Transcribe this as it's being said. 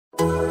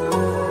You are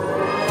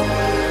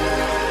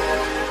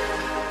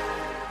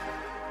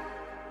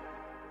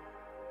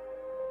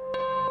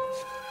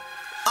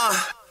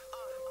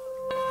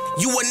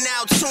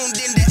now tuned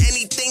into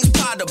Anything's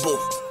Potable,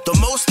 the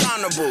most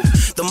honorable,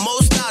 the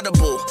most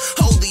audible.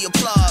 Hold the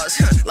applause,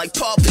 like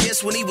Paul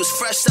Pierce when he was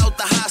fresh out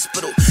the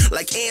hospital,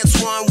 like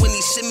Antoine when he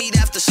shimmied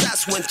after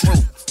shots went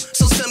through.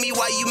 So tell me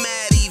why you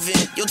mad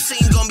even. Your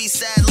team gon' be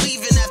sad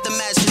leaving after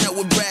matching up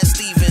with Brad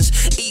Stevens.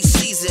 Each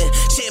season,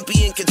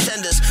 champion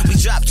contenders. We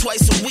drop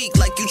twice a week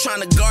like you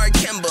tryna guard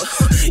Kemba.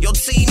 Your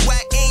team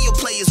whack and your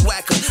players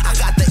whacker. I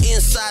got the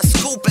inside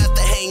scoop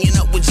after hanging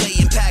up with Jay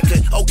and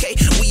Packer. Okay,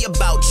 we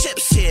about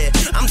chips here.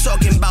 I'm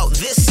talking about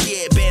this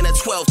year, banner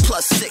 12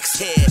 plus 6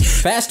 here.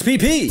 Fast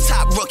PP.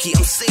 Top rookie,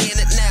 I'm saying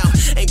it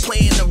now. Ain't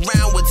playing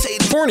around with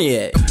Tatum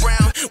Fournier.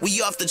 Brown.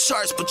 We off the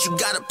charts, but you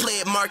gotta play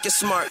it Marcus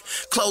Smart.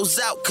 Close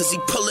out, cause he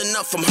pulling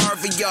up from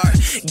Harvard Yard.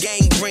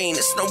 Gang green,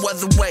 it's no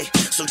other way.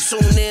 So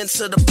tune in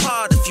to the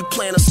pod if you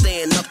plan on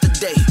staying up to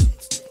date.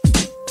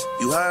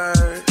 You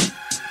heard?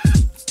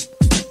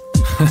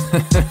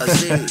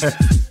 Aziz.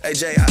 Hey,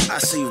 Jay, I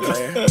see you,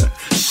 player.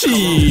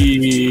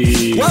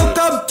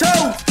 Welcome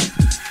to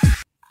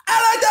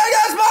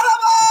Anything's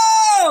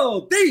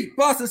Potable, the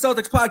Boston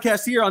Celtics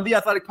podcast here on the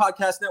Athletic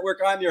Podcast Network.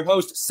 I'm your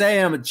host,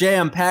 Sam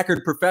Jam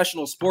Packard,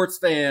 professional sports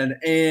fan,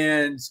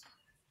 and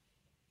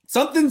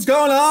something's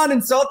going on in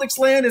Celtics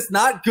land. It's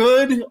not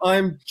good.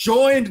 I'm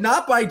joined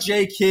not by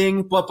Jay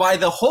King, but by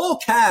the whole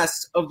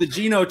cast of the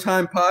Geno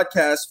Time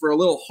podcast for a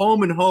little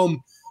home and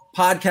home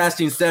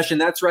podcasting session.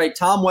 That's right,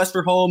 Tom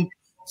Westerholm,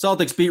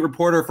 Celtics beat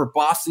reporter for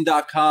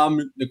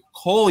Boston.com,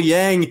 Nicole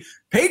Yang,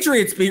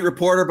 Patriots beat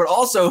reporter, but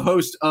also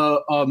host,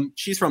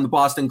 she's from the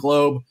Boston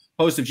Globe,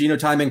 host of Geno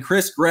Time, and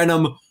Chris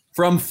Grenham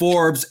from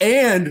Forbes.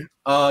 And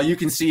you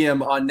can see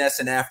him on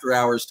Nesson After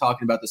Hours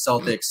talking about the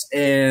Celtics.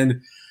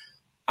 And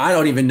I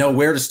don't even know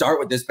where to start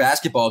with this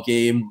basketball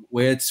game.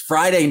 It's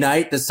Friday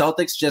night. The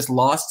Celtics just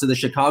lost to the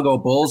Chicago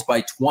Bulls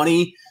by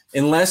 20.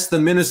 Unless the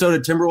Minnesota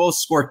Timberwolves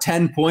score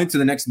 10 points in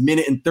the next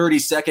minute and 30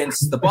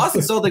 seconds, the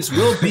Boston Celtics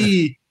will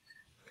be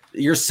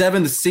your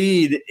 7th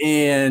seed,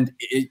 and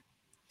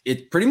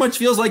it pretty much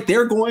feels like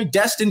they're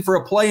destined for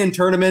a play-in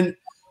tournament.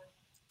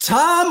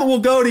 Tom, we'll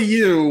go to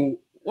you.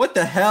 What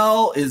the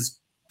hell is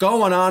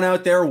going on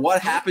out there?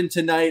 What happened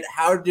tonight?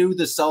 How do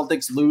the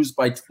Celtics lose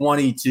by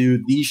 20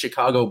 to the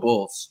Chicago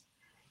Bulls?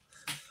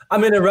 I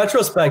mean, in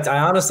retrospect, I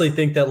honestly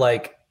think that,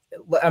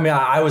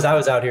 I was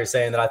out here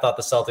saying that I thought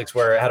the Celtics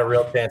had a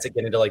real chance at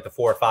getting to the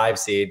 4 or 5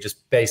 seed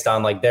just based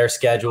on their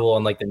schedule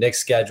and the Knicks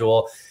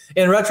schedule.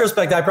 In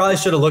retrospect, I probably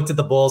should have looked at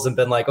the Bulls and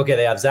been like, okay,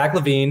 they have Zach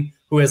LaVine,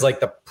 who is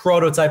the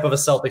prototype of a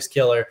Celtics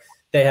killer.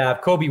 They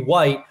have Kobe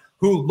White,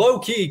 who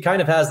low-key kind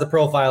of has the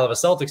profile of a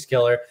Celtics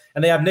killer.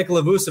 And they have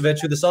Nikola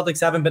Vucevic, who the Celtics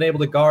haven't been able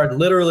to guard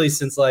literally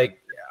since I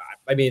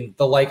can't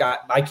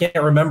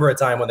remember a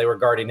time when they were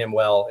guarding him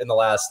well in the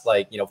last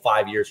 5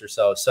 years or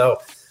so. So,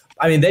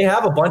 I mean, they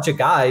have a bunch of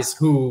guys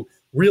who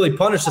really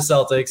punish the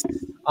Celtics.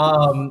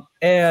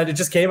 And it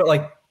just came at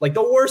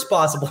the worst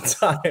possible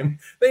time.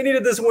 They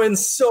needed this win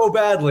so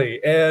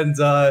badly. And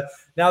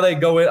now they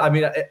go in. I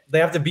mean, they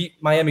have to beat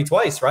Miami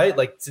twice, right?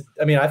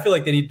 I feel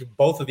like they need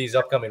both of these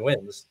upcoming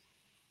wins.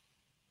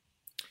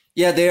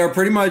 Yeah, they are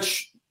pretty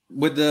much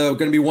going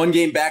to be one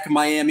game back in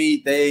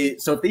Miami.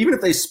 Even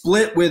if they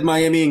split with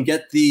Miami and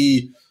get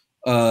the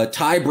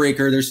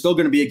tiebreaker, there's still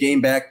going to be a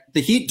game back.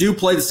 The Heat do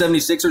play the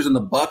 76ers and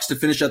the Bucks to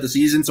finish out the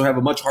season, so have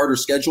a much harder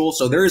schedule.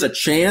 So there is a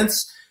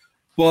chance.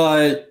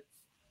 But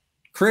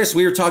Chris,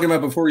 we were talking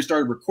about before we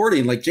started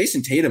recording,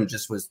 Jason Tatum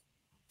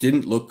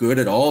didn't look good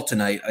at all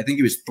tonight. I think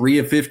he was 3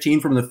 of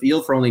 15 from the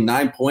field for only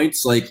 9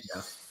 points.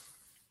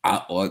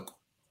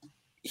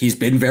 He's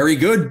been very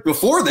good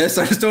before this.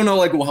 I just don't know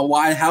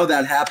how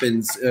that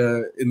happens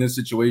in this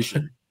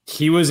situation.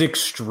 He was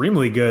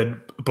extremely good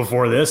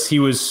before this. He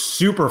was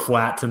super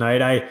flat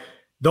tonight.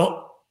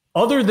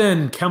 Other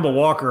than Kemba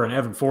Walker and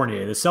Evan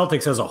Fournier, the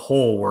Celtics as a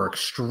whole were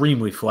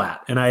extremely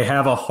flat. And I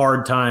have a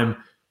hard time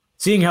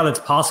seeing how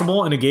that's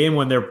possible in a game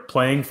when they're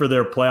playing for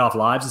their playoff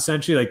lives,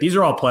 essentially. These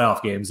are all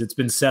playoff games. It's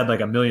been said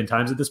a million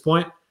times at this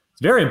point.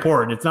 It's very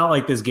important. It's not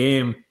like this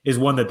game is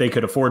one that they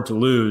could afford to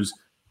lose.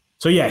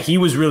 So, yeah, he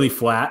was really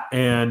flat.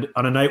 And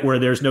on a night where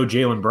there's no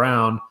Jaylen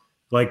Brown,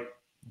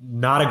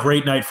 not a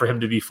great night for him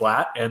to be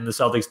flat. And the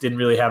Celtics didn't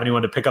really have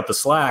anyone to pick up the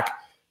slack.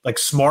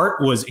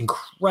 Smart was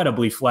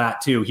incredibly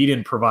flat, too. He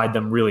didn't provide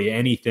them really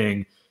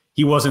anything.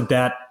 He wasn't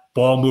that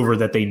ball mover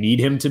that they need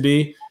him to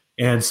be.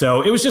 And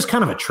so it was just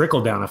kind of a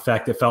trickle-down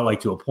effect, it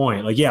felt to a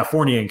point.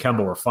 Fournier and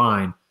Kemba were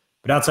fine.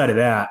 But outside of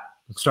that,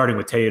 starting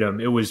with Tatum,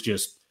 it was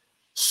just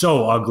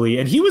so ugly.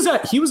 And he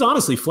was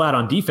honestly flat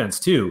on defense,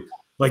 too.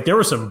 There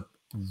were some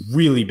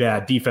really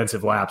bad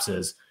defensive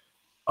lapses.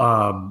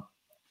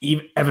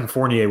 Even Evan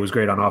Fournier was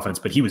great on offense,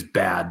 but he was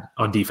bad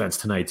on defense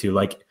tonight too.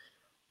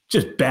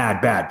 Just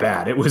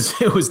bad. It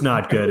was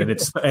not good. And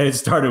it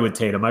started with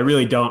Tatum. I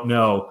really don't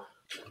know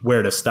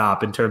where to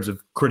stop in terms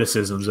of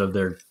criticisms of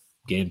their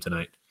game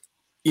tonight.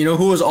 You know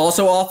who was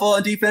also awful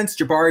on defense?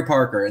 Jabari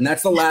Parker. And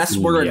that's the last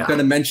we're going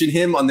to mention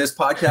him on this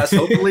podcast,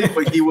 hopefully.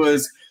 But he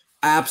was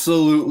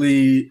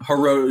absolutely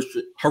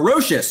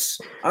ferocious.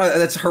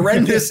 That's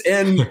horrendous,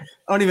 and I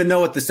don't even know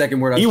what the second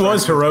word. He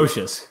was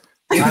ferocious.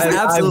 He was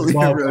absolutely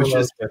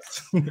ferocious.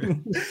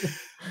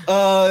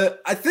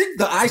 I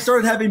think I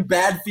started having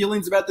bad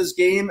feelings about this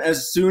game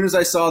as soon as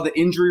I saw the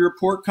injury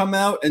report come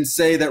out and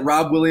say that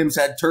Rob Williams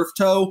had turf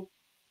toe.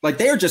 Like,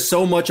 they are just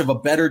so much of a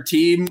better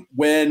team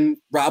when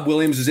Rob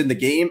Williams is in the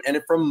game. And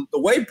from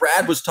the way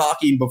Brad was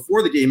talking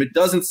before the game, it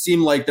doesn't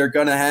seem like they're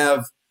going to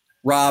have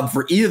Rob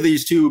for either of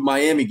these two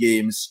Miami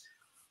games.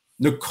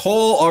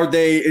 Nicole, are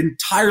they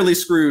entirely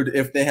screwed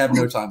if they have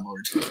no Time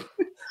Lord?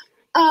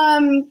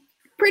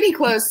 Pretty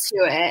close to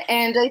it.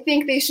 And I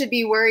think they should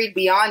be worried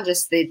beyond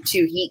just the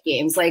 2 Heat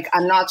games. Like,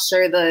 I'm not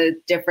sure the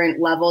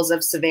different levels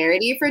of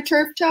severity for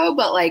turf toe,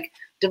 but like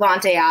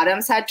Devontae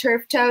Adams had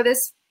turf toe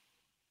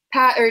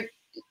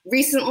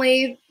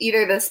recently,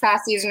 either this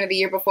past season or the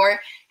year before,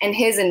 and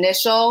his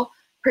initial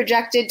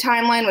projected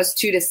timeline was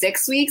 2 to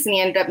 6 weeks, and he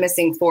ended up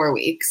missing 4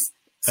 weeks.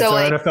 So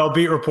that's our NFL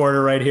beat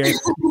reporter right here.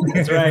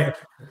 That's right.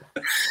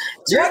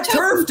 What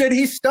turf did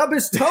he stub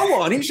his toe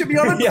on? He should be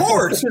on a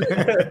court.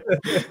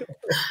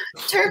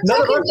 Turf None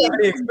toe of us have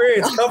any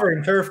experience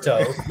covering turf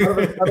toe.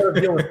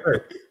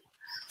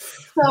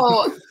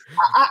 So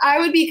I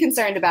would be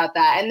concerned about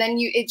that. And then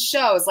it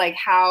shows like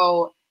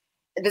how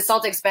the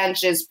Celtics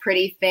bench is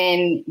pretty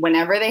thin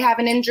whenever they have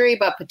an injury,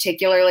 but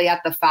particularly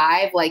at the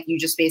 5, like you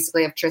just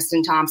basically have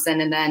Tristan Thompson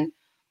and then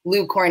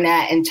Luke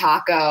Cornett and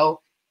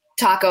Taco.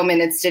 Taco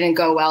minutes didn't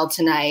go well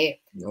tonight.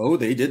 No,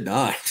 they did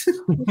not.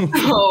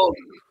 So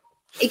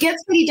it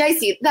gets pretty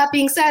dicey. That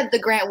being said, the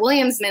Grant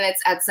Williams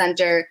minutes at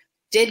center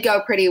did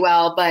go pretty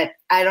well, but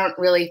I don't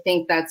really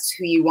think that's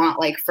who you want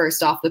like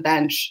first off the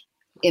bench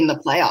in the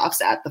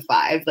playoffs at the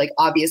 5. Like,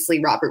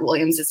 obviously Robert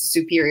Williams is a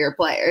superior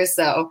player,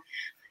 so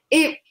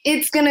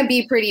it's going to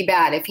be pretty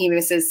bad if he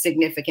misses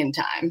significant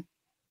time.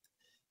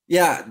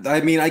 Yeah,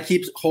 I mean, I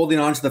keep holding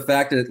on to the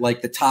fact that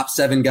like the top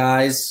 7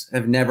 guys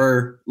have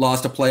never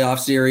lost a playoff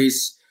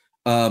series,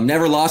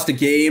 never lost a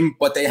game,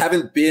 but they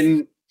haven't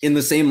been in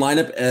the same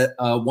lineup at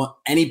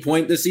any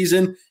point this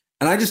season.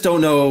 And I just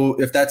don't know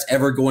if that's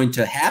ever going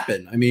to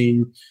happen. I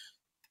mean,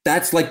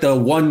 that's like the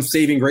one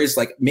saving grace.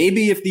 Like,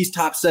 maybe if these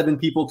top 7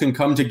 people can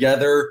come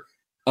together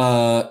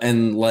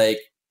and like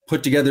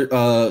put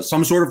together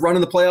some sort of run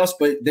in the playoffs,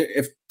 but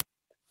if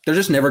they're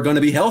just never going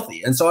to be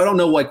healthy. And so I don't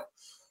know like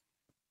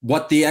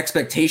what the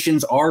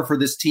expectations are for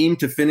this team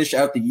to finish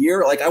out the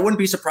year. Like, I wouldn't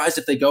be surprised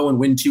if they go and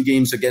win 2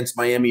 games against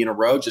Miami in a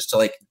row just to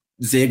like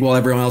zig while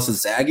everyone else is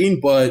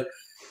zagging. But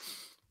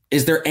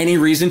is there any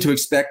reason to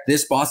expect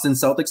this Boston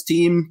Celtics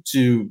team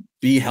to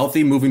be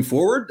healthy moving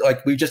forward?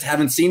 Like, we just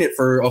haven't seen it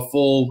for a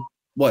full,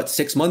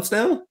 6 months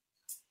now?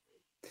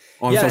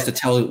 Oh, I'm supposed to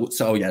tell it.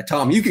 So yeah,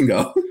 Tom, you can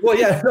go. Well,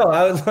 yeah, no,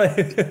 I was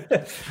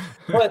like,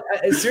 but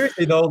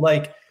seriously though,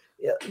 like,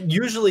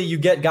 usually you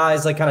get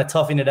guys like kind of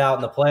toughing it out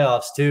in the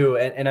playoffs too.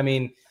 And I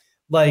mean,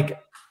 like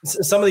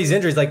some of these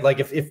injuries, like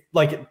if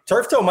like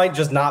turf toe might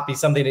just not be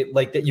something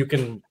like that you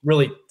can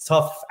really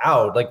tough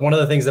out. Like, one of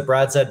the things that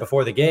Brad said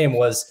before the game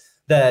was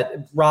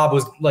that Rob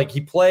was like,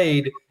 he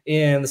played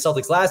in the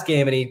Celtics last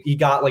game and he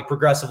got like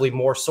progressively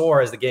more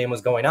sore as the game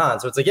was going on.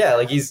 So it's like, yeah,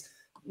 like he's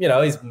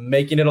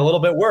making it a little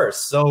bit worse.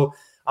 So,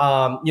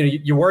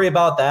 you worry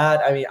about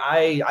that. I mean,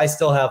 I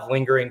still have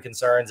lingering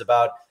concerns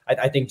about,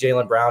 I think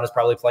Jaylen Brown is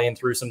probably playing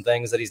through some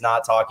things that he's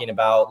not talking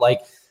about.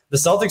 Like, the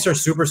Celtics are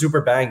super,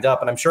 super banged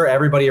up, and I'm sure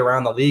everybody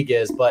around the league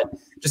is, but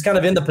just kind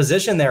of in the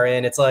position they're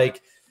in, it's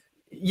like,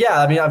 yeah,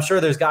 I mean, I'm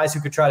sure there's guys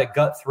who could try to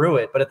gut through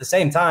it, but at the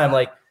same time,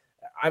 like,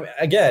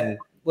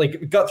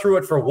 gut through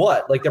it for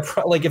what? Like, they're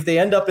like, if they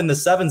end up in the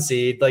 7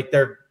 seed, like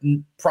they're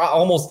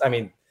almost, I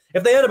mean,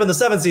 if they end up in the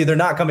 7 seed, they're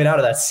not coming out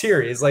of that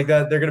series. Like,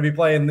 that they're going to be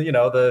playing,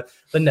 the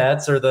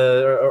Nets or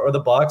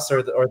the Bucks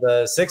or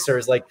the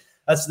Sixers. Like,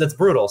 that's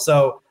brutal.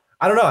 So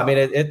I don't know. I mean,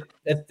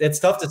 it's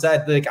tough to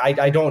say. Like,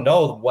 I don't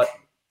know what.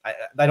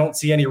 I don't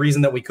see any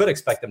reason that we could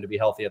expect them to be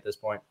healthy at this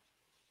point.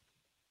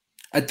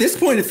 At this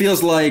point, it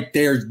feels like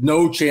there's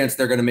no chance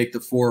they're going to make the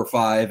 4 or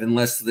 5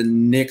 unless the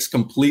Knicks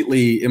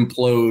completely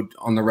implode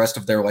on the rest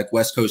of their like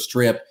West Coast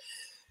trip.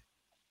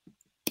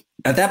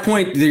 At that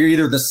point, they're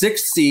either the 6th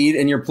seed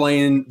and you're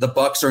playing the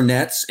Bucks or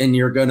Nets and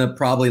you're going to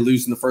probably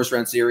lose in the first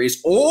round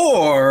series,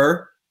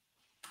 or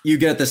you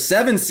get the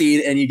 7th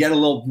seed and you get a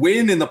little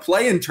win in the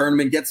play-in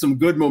tournament, get some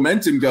good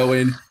momentum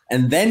going,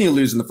 and then you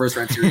lose in the first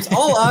round series.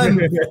 All I'm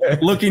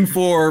looking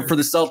for the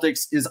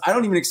Celtics is I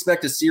don't even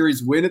expect a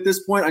series win at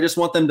this point. I just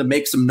want them to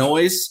make some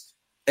noise.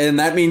 And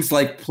that means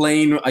like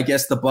playing, I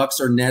guess, the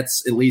Bucks or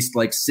Nets at least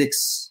like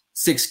six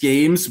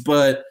games.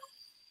 But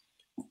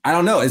I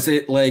don't know. Is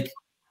it like,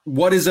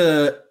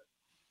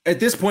 at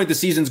this point, the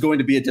season's going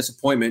to be a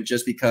disappointment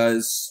just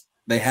because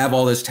they have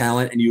all this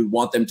talent and you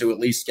want them to at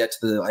least get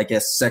to the, I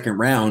guess, second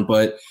round.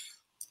 But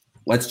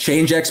let's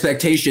change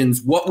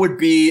expectations. What would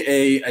be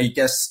a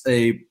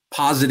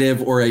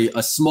positive or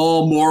a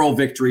small moral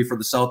victory for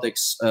the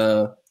Celtics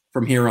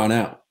from here on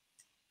out?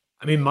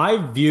 I mean, my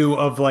view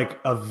of like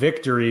a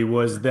victory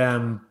was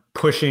them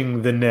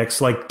pushing the Knicks,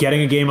 like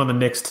getting a game on the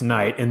Knicks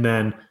tonight and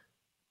then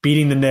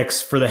beating the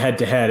Knicks for the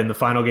head-to-head in the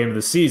final game of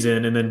the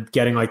season and then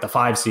getting like the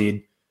 5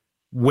 seed,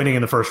 winning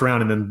in the first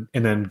round and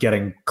then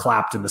getting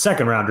clapped in the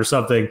second round or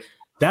something.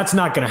 That's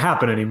not going to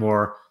happen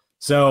anymore.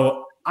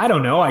 So I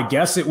don't know. I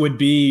guess it would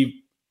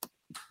be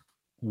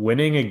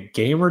winning a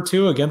game or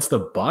two against the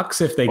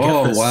Bucks if they get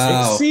the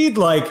 6 seed.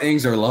 Like,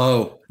 things are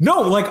low. No,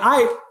 like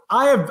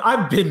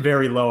I've been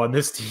very low on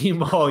this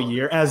team all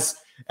year as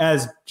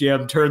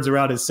Jam turns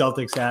around his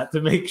Celtics hat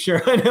to make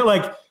sure.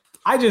 Like,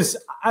 I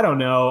don't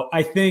know.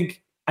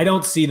 I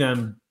don't see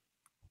them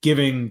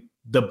giving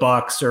the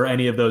Bucks or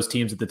any of those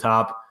teams at the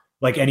top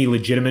like any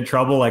legitimate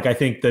trouble. Like, I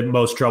think the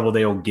most trouble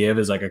they will give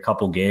is like a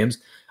couple games.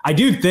 I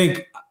do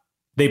think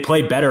they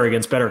play better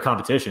against better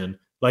competition.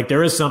 Like,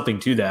 there is something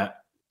to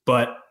that,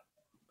 but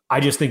I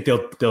just think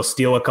they'll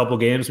steal a couple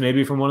games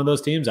maybe from one of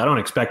those teams. I don't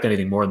expect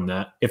anything more than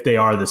that if they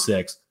are the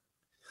 6th.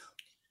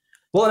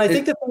 Well, and I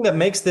think the thing that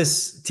makes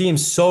this team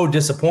so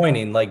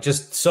disappointing,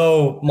 just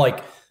so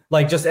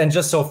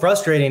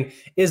frustrating,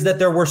 is that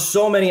there were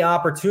so many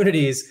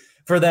opportunities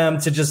for them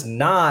to just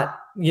not,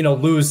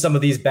 lose some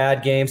of these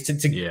bad games to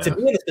be in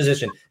this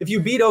position. If you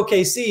beat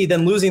OKC,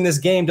 then losing this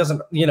game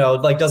doesn't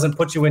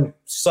put you in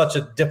such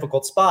a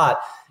difficult spot.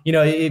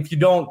 If you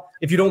don't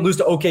lose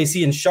to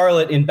OKC and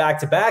Charlotte in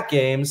back-to-back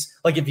games,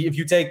 like if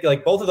you take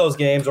like both of those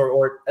games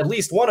or at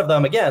least one of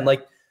them again,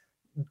 like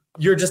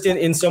you're just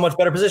in so much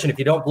better position. If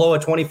you don't blow a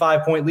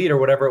 25-point lead or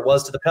whatever it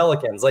was to the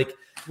Pelicans, like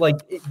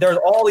there's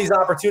all these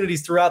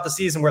opportunities throughout the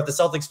season where the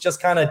Celtics just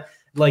kind of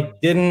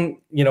didn't,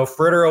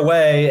 fritter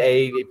away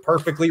a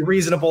perfectly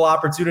reasonable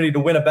opportunity to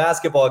win a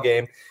basketball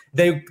game.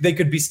 They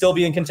could still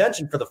be in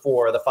contention for the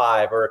 4 or the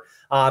 5, or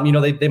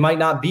they might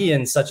not be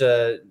in such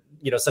a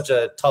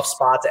tough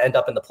spot to end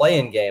up in the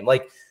play-in game.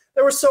 Like,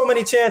 there were so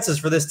many chances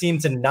for this team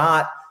to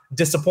not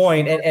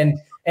disappoint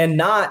and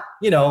not,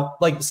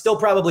 still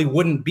probably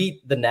wouldn't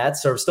beat the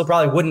Nets or still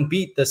probably wouldn't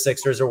beat the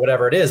Sixers or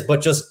whatever it is,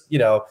 but just,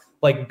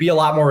 be a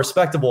lot more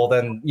respectable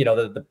than,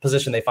 the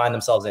position they find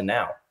themselves in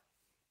now.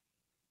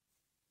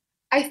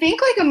 I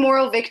think a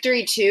moral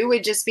victory too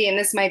would just be, and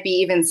this might be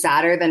even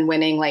sadder than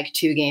winning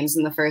 2 games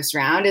in the first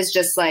round, is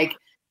just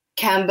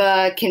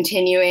Kemba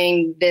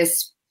continuing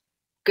this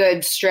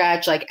good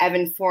stretch,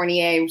 Evan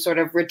Fournier sort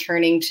of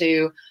returning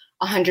to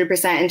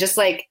 100% and just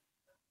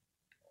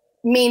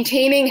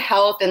maintaining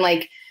health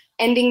and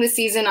ending the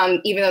season on,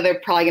 even though they're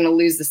probably going to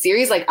lose the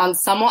series, on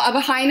somewhat of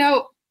a high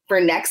note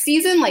for next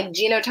season.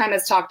 Geno Time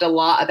has talked a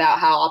lot about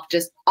how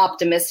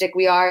optimistic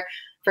we are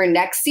for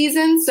next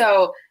season.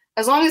 So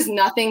as long as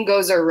nothing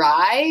goes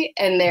awry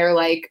and they're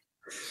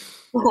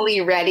fully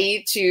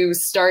ready to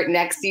start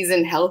next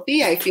season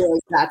healthy, I feel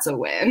like that's a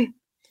win.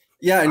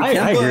 Yeah, and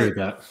I agree with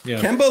that. Yeah.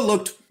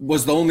 Kemba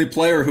was the only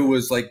player who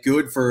was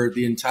good for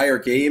the entire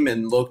game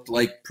and looked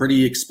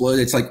pretty explosive.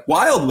 It's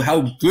wild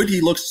how good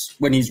he looks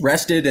when he's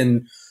rested,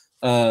 and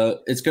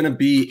it's going to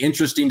be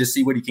interesting to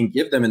see what he can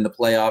give them in the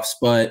playoffs.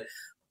 But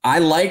I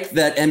like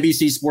that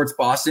NBC Sports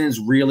Boston is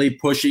really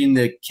pushing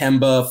the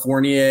Kemba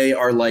Fournier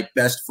are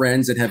best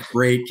friends and have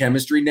great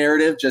chemistry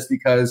narrative, just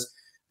because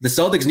the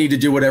Celtics need to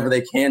do whatever they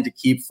can to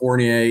keep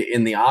Fournier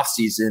in the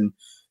offseason.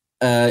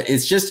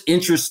 It's just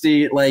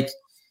interesting.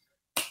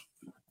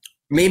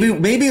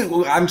 Maybe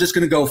I'm just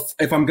going to go,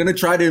 if I'm going to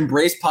try to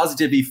embrace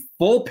positivity,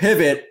 full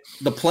pivot,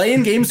 the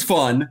play-in game's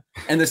fun,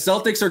 and the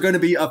Celtics are going to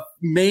be a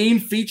main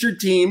featured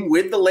team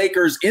with the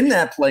Lakers in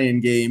that play-in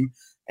game.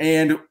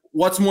 And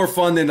what's more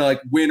fun than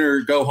win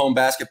or go home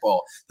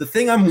basketball? The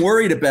thing I'm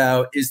worried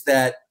about is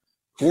that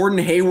Gordon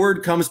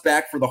Hayward comes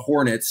back for the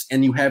Hornets,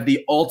 and you have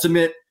the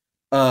ultimate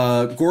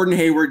Gordon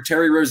Hayward,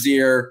 Terry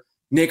Rozier,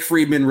 Nick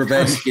Friedman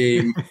revenge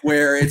game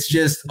where it's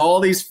just all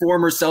these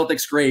former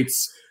Celtics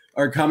greats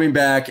are coming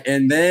back,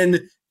 and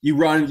then the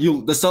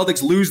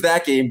Celtics lose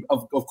that game,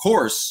 of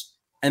course,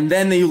 and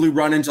then they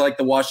run into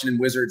the Washington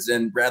Wizards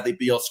and Bradley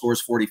Beal scores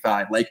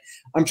 45.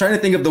 I'm trying to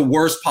think of the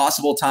worst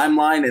possible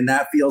timeline, and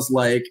that feels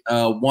like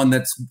one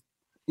that's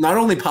not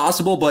only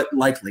possible but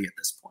likely at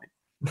this point.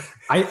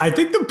 I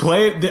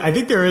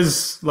think there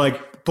is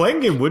playing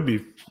game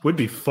would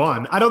be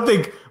fun. I don't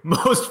think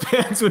most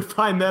fans would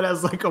find that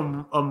as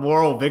a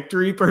moral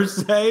victory per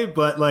se,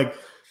 but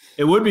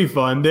it would be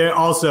fun. There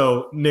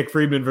also Nick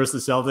Friedman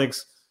versus the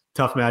Celtics,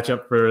 tough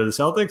matchup for the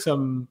Celtics.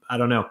 I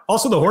don't know.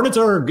 Also, the Hornets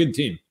are a good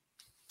team,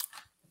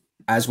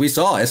 as we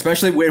saw,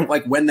 especially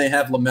when they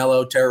have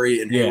LaMelo,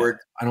 Terry, and Hayward.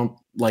 I don't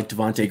like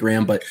Devontae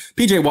Graham, but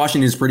PJ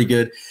Washington is pretty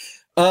good.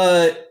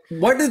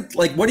 What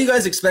do you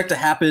guys expect to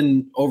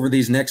happen over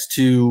these next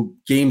 2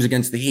 games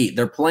against the Heat?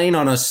 They're playing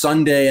on a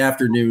Sunday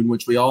afternoon,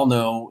 which we all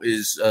know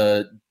is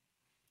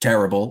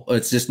terrible.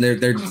 It's just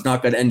they're just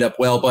not going to end up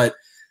well. But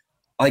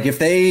if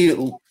they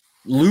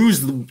lose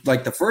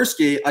the first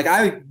game,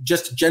 I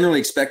just generally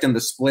expect them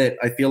to split.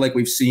 I feel like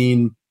we've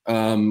seen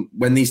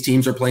when these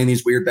teams are playing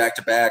these weird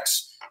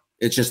back-to-backs,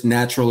 it's just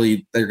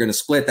naturally they're going to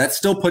split. That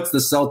still puts the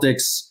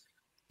Celtics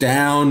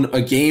down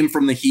a game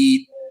from the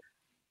Heat.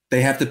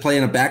 They have to play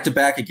in a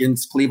back-to-back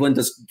against Cleveland.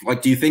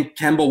 Do you think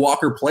Kemba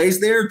Walker plays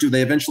there? Do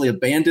they eventually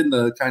abandon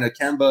the kind of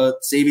Kemba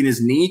saving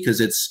his knee because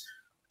it's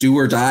do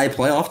or die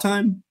playoff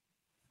time?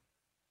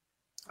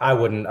 I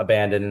wouldn't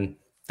abandon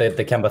the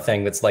Kemba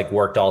thing that's like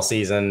worked all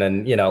season.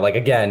 And, you know, like,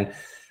 again,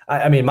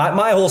 I mean,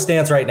 my whole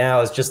stance right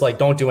now is just like,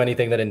 don't do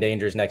anything that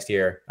endangers next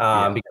year.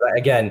 Because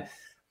again,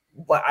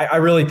 I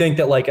really think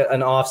that like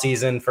an off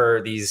season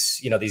for these,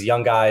 you know, these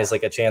young guys,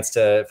 like a chance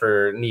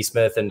for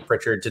Nesmith and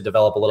Pritchard to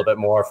develop a little bit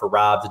more, for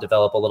Rob to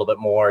develop a little bit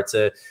more,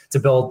 to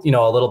build, you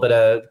know, a little bit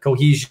of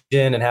cohesion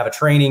and have a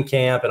training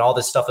camp and all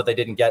this stuff that they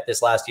didn't get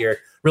this last year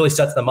really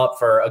sets them up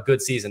for a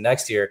good season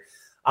next year.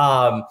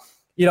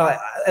 You know,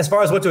 as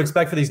far as what to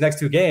expect for these next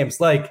two games,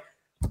 like,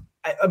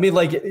 I mean,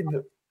 like,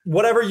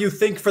 whatever you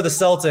think for the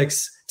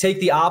Celtics, take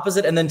the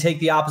opposite and then take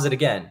the opposite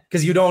again,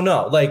 because you don't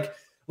know. Like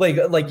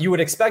you would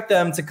expect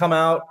them to come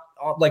out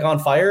like on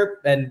fire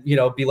and, you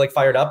know, be like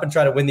fired up and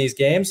try to win these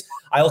games.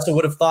 I also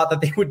would have thought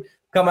that they would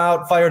come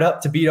out fired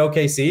up to beat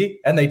OKC,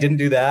 and they didn't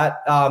do that.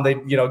 They,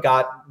 you know,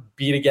 got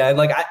beat again.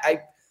 Like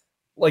I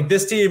like,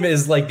 this team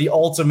is like the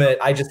ultimate.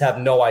 I just have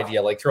no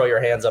idea. Like, throw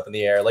your hands up in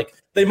the air. Like,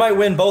 they might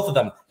win both of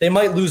them. They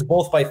might lose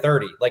both by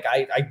 30. Like,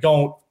 I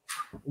don't.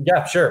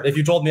 Yeah, sure. If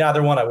you told me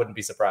either one, I wouldn't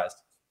be surprised.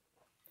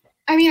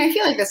 I mean, I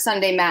feel like the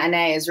Sunday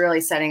matinee is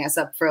really setting us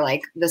up for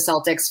like the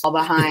Celtics fall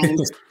behind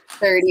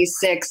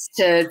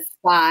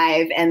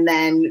 36-5, and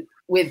then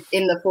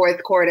in the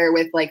fourth quarter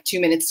with like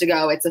 2 minutes to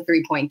go, it's a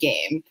 3-point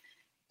game.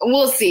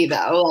 We'll see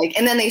though, like,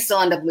 and then they still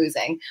end up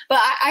losing. But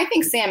I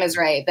think Sam is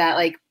right that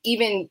like,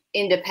 even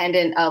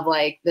independent of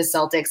like the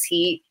Celtics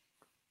Heat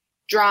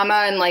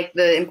drama and like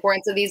the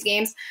importance of these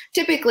games,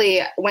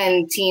 typically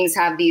when teams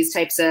have these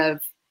types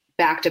of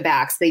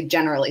back-to-backs, they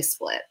generally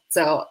split.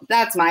 So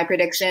that's my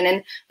prediction.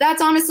 And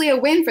that's honestly a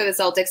win for the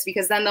Celtics,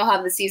 because then they'll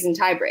have the season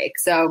tiebreak.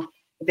 So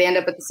if they end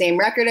up with the same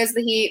record as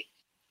the Heat,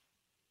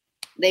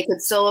 they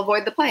could still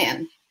avoid the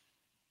play-in.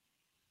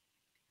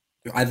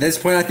 At this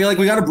point, I feel like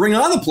we got to bring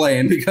on the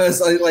play-in,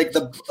 because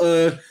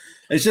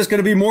it's just going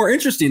to be more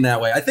interesting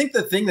that way. I think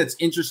the thing that's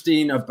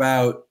interesting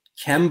about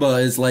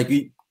Kemba is, like,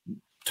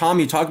 Tom,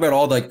 you talked about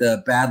all like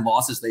the bad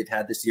losses they've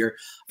had this year.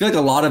 I feel like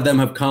a lot of them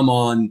have come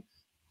on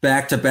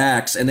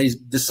back-to-backs, and they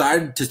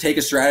decided to take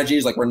a strategy.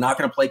 It's like, we're not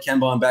going to play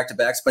Kemba on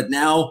back-to-backs, but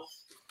now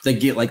they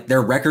get like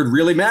their record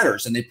really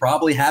matters, and they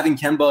probably having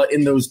Kemba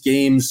in those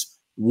games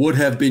would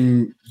have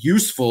been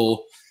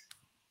useful.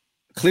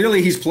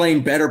 Clearly he's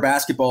playing better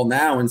basketball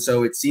now, and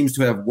so it seems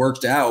to have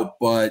worked out.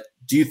 But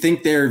do you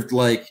think they're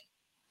like,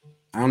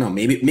 I don't know,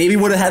 maybe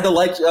would have had to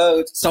like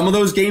some of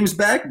those games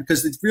back?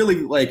 Because it's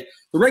really like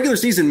the regular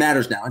season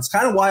matters now. It's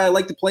kind of why I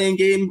like the play-in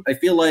game. I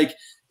feel like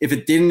if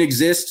it didn't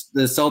exist,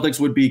 the Celtics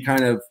would be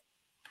kind of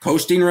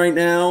coasting right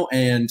now.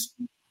 And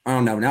I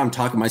don't know, now I'm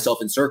talking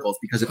myself in circles,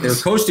 because if they're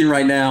coasting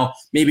right now,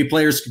 maybe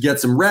players could get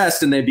some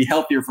rest and they'd be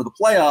healthier for the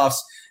playoffs.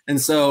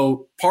 And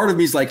so part of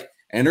me is like,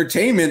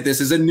 entertainment, this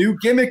is a new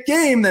gimmick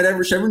game that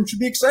everyone should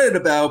be excited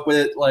about.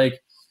 But like,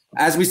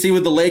 as we see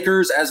with the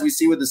Lakers, as we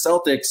see with the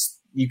Celtics,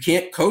 you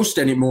can't coast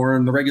anymore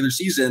in the regular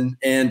season.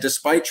 And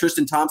despite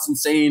Tristan Thompson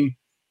saying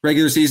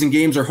regular season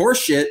games are horse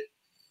shit,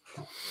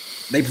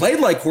 they played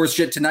like horse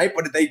shit tonight,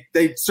 but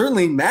they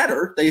certainly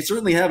matter. They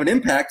certainly have an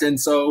impact. And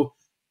so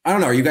I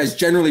don't know, are you guys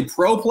generally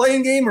pro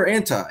play-in game or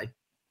anti?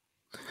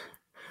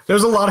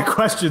 There's a lot of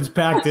questions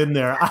packed in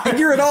there.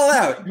 Figure it all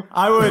out.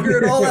 I would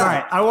figure it all out. All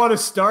right, I want to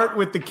start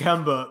with the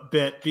Kemba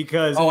bit,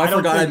 because I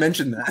forgot I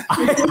mentioned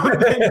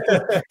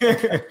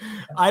that.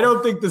 I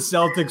don't think the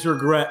Celtics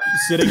regret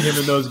sitting him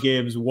in those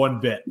games one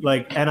bit.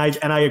 Like, and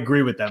I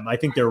agree with them. I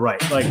think they're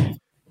right. Like,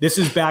 this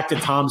is back to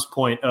Tom's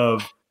point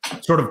of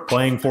sort of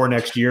playing for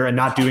next year and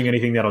not doing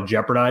anything that'll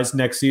jeopardize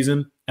next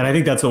season. And I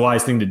think that's the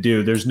wise thing to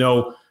do.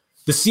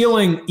 The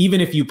ceiling, even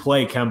if you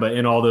play Kemba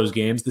in all those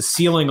games, the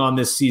ceiling on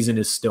this season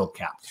is still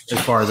capped as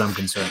far as I'm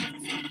concerned.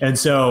 And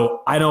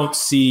so I don't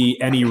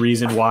see any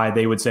reason why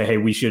they would say, hey,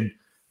 we should,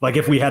 like,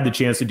 if we had the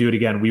chance to do it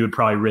again, we would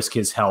probably risk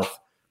his health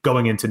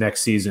going into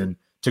next season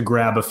to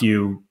grab a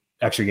few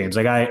extra games.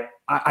 Like,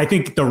 I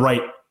think the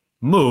right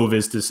move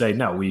is to say,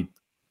 no,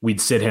 we'd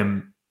sit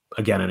him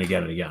again and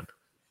again and again.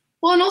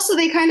 Well, and also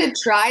they kind of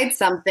tried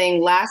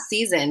something last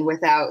season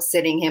without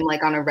sitting him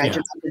like on a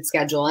regimented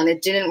schedule, and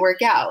it didn't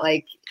work out.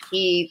 Like,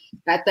 he,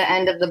 at the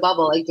end of the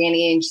bubble, like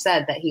Danny Ainge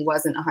said, that he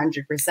wasn't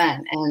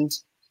 100%. And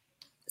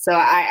so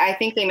I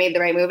think they made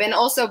the right move. And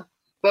also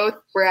both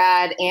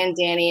Brad and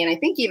Danny, and I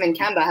think even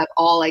Kemba, have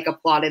all like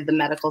applauded the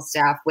medical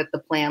staff with the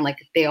plan. Like,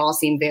 they all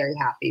seem very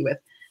happy with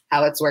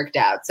how it's worked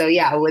out. So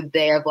yeah, would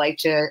they have liked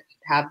to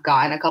have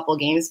gotten a couple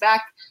games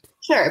back?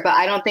 Sure, but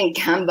I don't think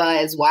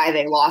Kemba is why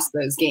they lost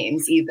those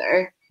games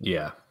either.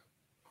 Yeah.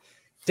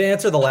 To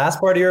answer the last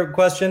part of your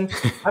question,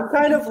 I'm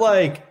kind of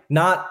like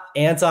not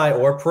anti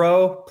or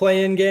pro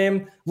play-in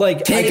game.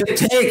 Like, take.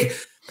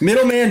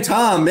 Middleman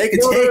Tom, make a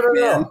take,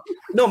 man.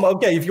 No,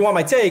 okay. If you want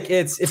my take,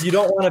 it's if you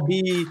don't want to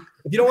be in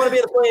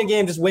the play-in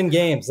game, just win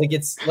games. Like,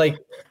 it's like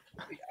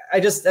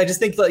I just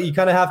think that you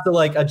kind of have to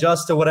like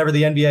adjust to whatever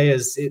the NBA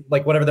is,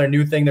 like whatever their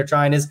new thing they're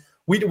trying is.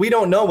 We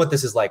don't know what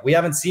this is like. We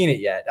haven't seen it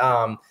yet.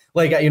 I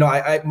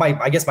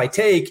guess my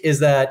take is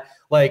that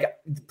like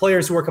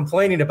players who are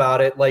complaining about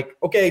it, like,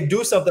 okay,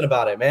 do something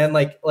about it, man.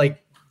 Like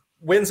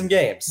win some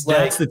games.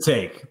 That's the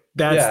take.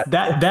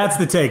 That's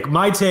the take.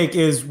 My take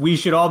is we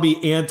should all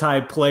be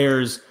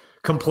anti-players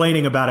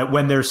complaining about it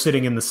when they're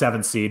sitting in the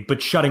 7th seed,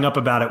 but shutting up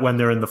about it when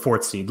they're in the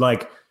 4th seed.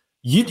 Like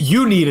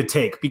you need a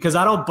take, because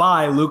I don't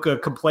buy Luka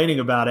complaining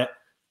about it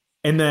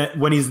and then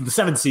when he's in the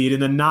 7th seed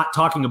and then not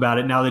talking about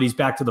it now that he's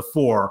back to the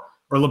 4,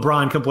 or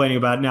LeBron complaining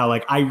about it now.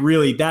 Like I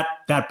really, that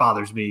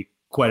bothers me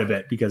quite a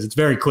bit, because it's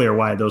very clear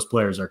why those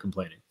players are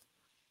complaining.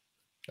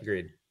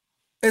 Agreed.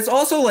 It's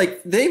also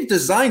like they've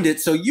designed it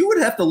so you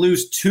would have to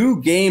lose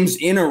 2 games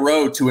in a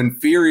row to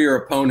inferior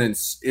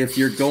opponents if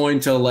you're going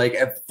to like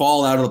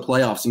fall out of the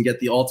playoffs and get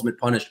the ultimate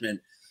punishment.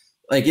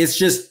 Like, it's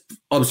just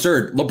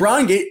absurd.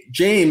 LeBron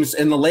James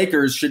and the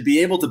Lakers should be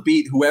able to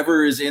beat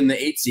whoever is in the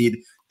 8th seed.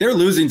 They're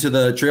losing to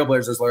the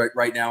Trailblazers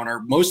right now and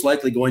are most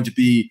likely going to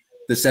be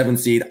the 7th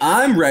seed.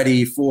 I'm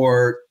ready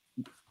for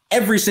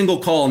every single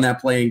call in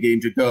that playing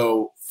game to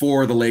go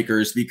for the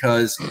Lakers,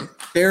 because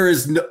there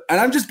is no,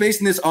 and I'm just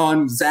basing this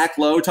on Zach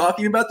Lowe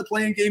talking about the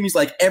playing game. He's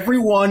like,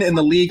 everyone in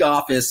the league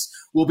office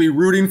will be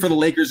rooting for the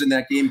Lakers in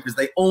that game because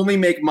they only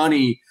make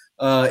money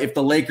if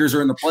the Lakers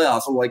are in the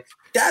playoffs. So like,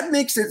 that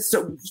makes it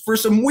so for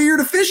some weird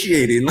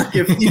officiating. Like,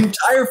 if the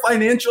entire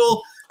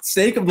financial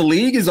stake of the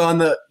league is on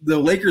the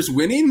Lakers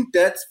winning,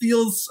 that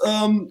feels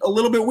a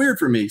little bit weird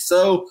for me.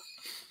 So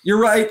you're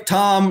right,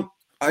 Tom.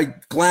 I'm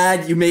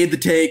glad you made the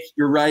take.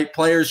 You're right.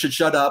 Players should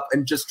shut up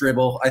and just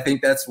dribble. I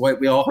think that's what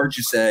we all heard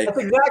you say. That's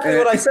exactly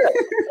what I said.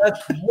 That's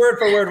word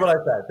for word what I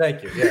said.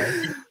 Thank you.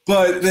 Yeah.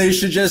 But they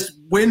should just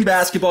win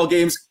basketball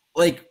games.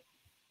 Like,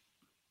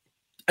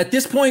 at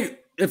this point,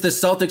 if the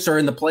Celtics are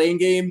in the playing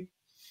game,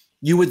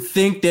 you would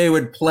think they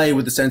would play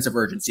with a sense of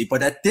urgency.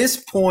 But at this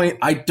point,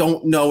 I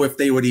don't know if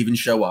they would even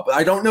show up.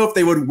 I don't know if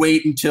they would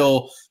wait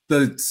until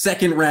the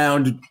second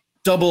round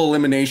double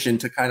elimination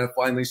to kind of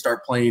finally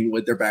start playing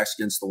with their backs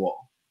against the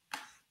wall.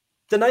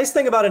 The nice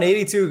thing about an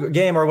 82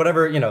 game or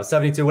whatever,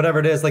 72, whatever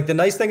it is, like the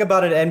nice thing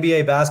about an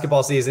NBA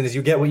basketball season is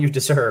you get what you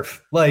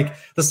deserve. Like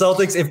the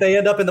Celtics, if they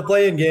end up in the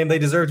play-in game, they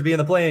deserve to be in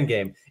the play-in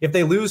game. If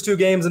they lose 2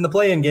 games in the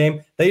play-in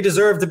game, they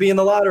deserve to be in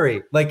the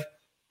lottery. Like,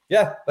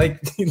 yeah, like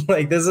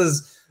this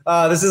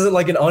isn't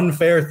like an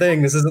unfair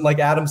thing. This isn't like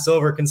Adam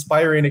Silver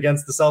conspiring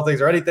against the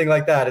Celtics or anything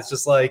like that. It's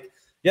just like,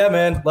 yeah,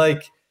 man,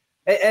 like,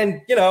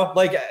 and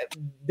like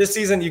this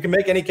season, you can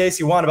make any case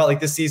you want about like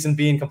this season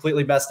being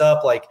completely messed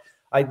up. Like,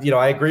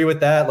 I agree with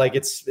that. Like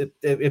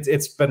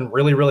it's been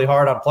really, really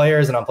hard on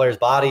players and on players'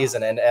 bodies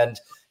and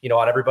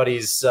on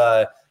everybody's,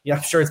 I'm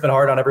sure it's been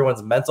hard on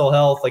everyone's mental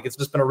health. Like, it's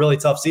just been a really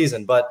tough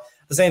season, but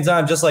at the same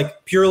time, just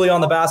like purely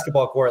on the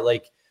basketball court,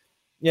 like,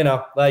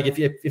 like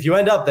if you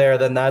end up there,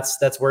 then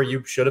that's where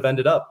you should have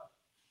ended up.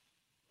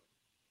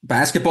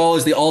 Basketball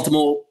is the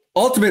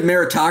ultimate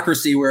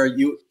meritocracy, where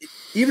you,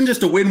 even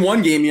just to win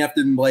one game, you have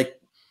to like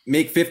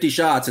make 50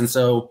 shots. And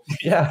so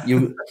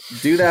you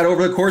do that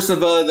over the course of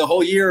the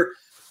whole year.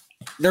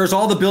 There's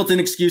all the built-in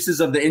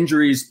excuses of the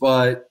injuries,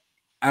 but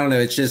I don't know.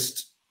 It's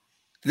just,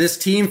 this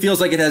team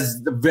feels like it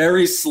has a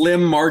very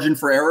slim margin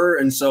for error.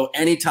 And so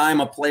anytime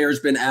a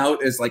player's been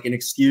out is like an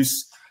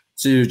excuse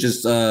to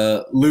just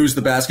lose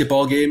the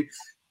basketball game.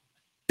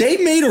 They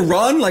made a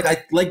run.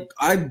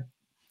 I'm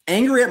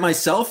angry at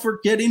myself for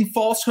getting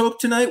false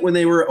hope tonight when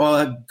they were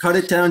cut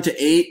it down to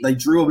 8. They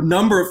drew a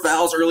number of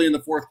fouls early in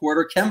the fourth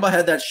quarter. Kemba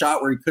had that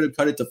shot where he could have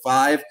cut it to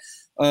 5.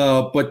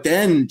 But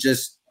then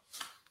just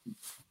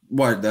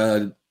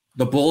the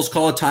Bulls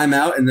call a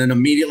timeout and then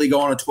immediately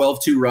go on a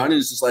 12-2 run.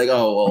 It's just like,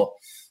 oh, well,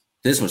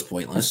 this was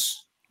pointless.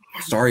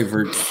 Sorry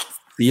for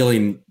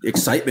feeling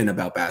excitement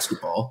about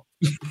basketball.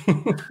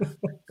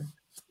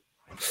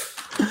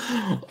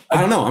 I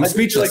don't know. I'm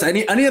speechless.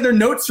 Any other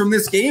notes from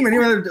this game? Any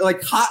other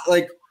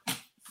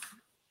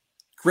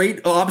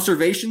great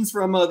observations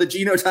from the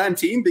Geno Time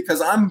team? Because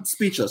I'm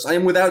speechless. I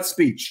am without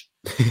speech.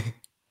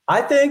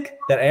 I think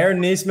that Aaron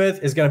Nesmith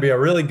is going to be a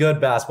really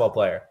good basketball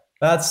player.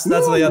 That's the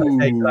other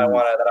take that I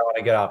want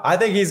to get off. I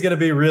think he's going to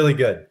be really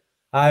good.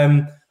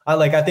 I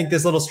think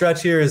this little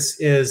stretch here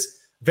is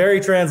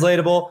very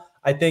translatable.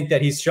 I think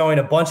that he's showing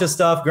a bunch of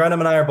stuff. Grenham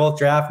and I are both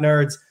draft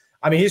nerds.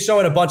 I mean, he's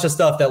showing a bunch of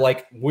stuff that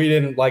like we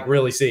didn't like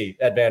really see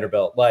at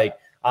Vanderbilt. Like,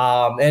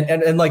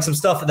 and like some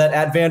stuff that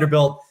at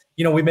Vanderbilt,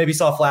 we maybe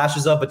saw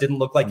flashes of, but didn't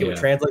look like it would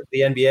translate to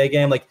the NBA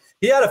game. Like,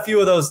 he had a few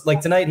of those.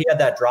 Like tonight, he had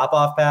that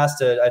drop-off pass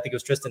to, I think it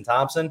was Tristan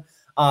Thompson.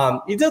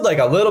 He did like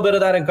a little bit of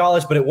that in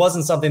college, but it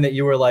wasn't something that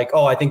you were like,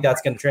 oh, I think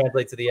that's going to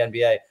translate to the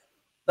NBA.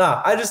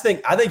 No, I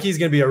think he's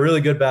going to be a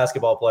really good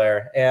basketball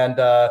player. And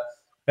I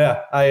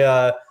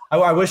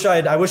wish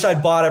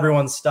I'd bought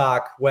everyone's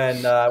stock when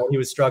he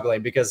was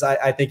struggling, because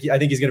I think he's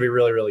going to be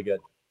really, really good.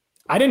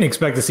 I didn't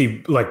expect to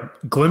see like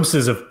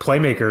glimpses of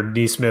playmaker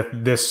Nesmith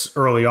this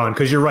early on,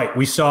 because you're right.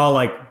 We saw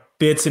like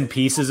bits and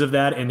pieces of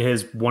that in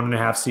his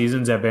 1.5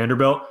 seasons at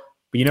Vanderbilt,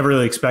 but you never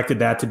really expected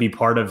that to be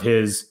part of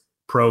his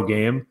pro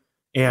game.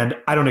 And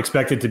I don't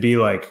expect it to be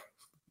like,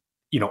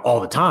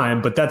 all the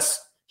time, but that's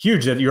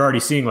huge that you're already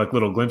seeing like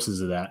little glimpses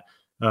of that.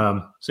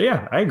 So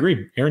yeah, I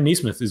agree. Aaron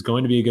Nesmith is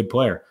going to be a good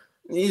player.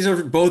 These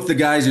are both the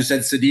guys who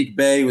said Sadiq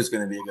Bey was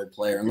going to be a good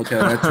player, and look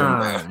how that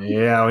turned out.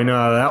 Yeah, we know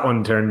how that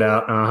one turned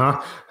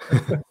out.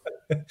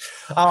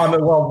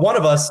 Well, one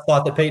of us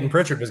thought that Peyton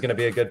Pritchard was going to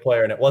be a good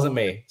player, and it wasn't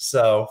me.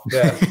 So,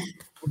 yeah.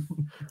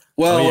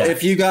 Well,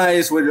 if you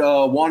guys would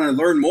want to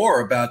learn more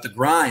about the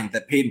grind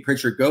that Peyton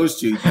Pritchard goes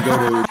to, you can go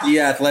to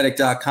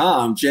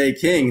theathletic.com. Jay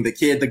King, the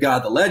kid, the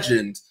god, the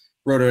legend,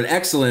 wrote an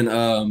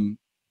excellent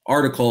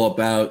article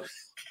about –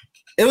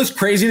 it was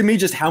crazy to me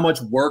just how much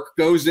work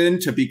goes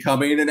into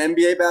becoming an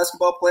NBA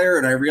basketball player.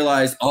 And I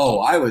realized,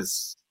 I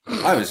was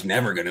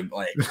never going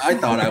to I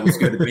thought I was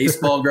good at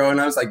baseball growing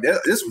up. I was like,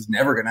 this was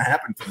never going to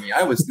happen for me.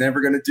 I was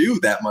never going to do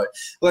that much.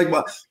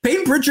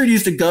 Peyton Pritchard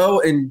used to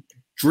go and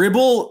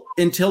dribble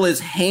until his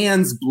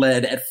hands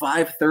bled at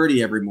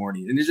 5:30 every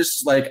morning. And it's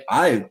just like,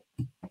 I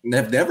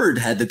have never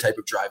had the type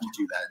of drive to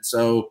do that. And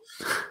so,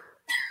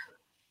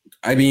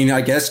 I mean,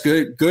 I guess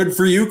good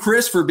for you,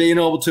 Chris, for being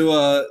able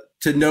to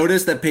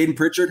notice that Peyton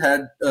Pritchard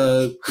had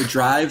the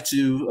drive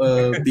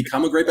to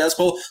become a great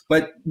basketball,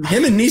 but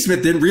him and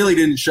Nesmith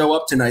didn't show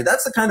up tonight.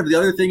 That's the kind of the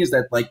other thing is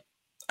that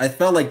I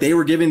felt like they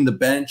were giving the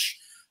bench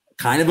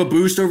kind of a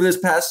boost over this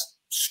past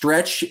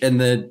stretch,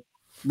 and that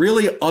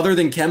really other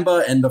than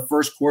Kemba and the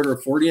first quarter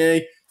of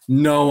Fournier,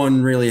 no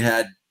one really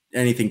had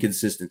anything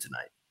consistent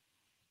tonight.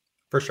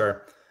 For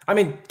sure. I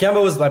mean,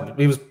 Kemba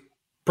was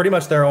pretty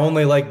much their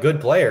only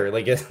good player.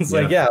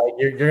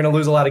 You're going to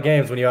lose a lot of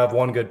games when you have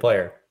one good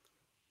player.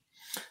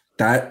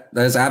 That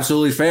is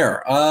absolutely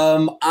fair.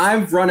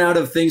 I've run out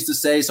of things to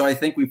say, so I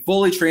think we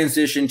fully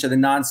transitioned to the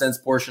nonsense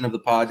portion of the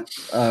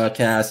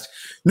podcast.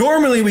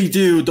 Normally we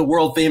do the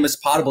world famous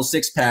potable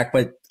 6-pack,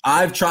 but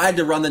I've tried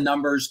to run the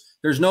numbers.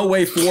 There's no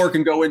way 4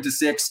 can go into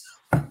 6.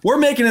 We're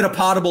making it a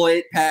potable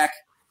 8-pack.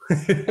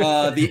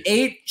 The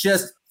 8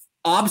 just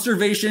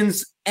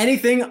observations,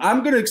 anything. I'm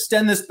going to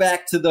extend this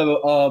back to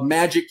the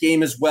Magic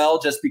game as well,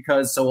 just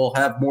because, so we'll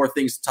have more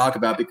things to talk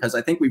about, because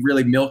I think we've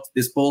really milked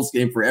this Bulls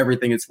game for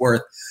everything it's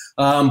worth.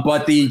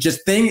 But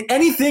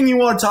anything you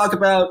want to talk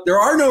about, there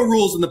are no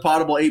rules in the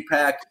potable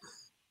 8-pack.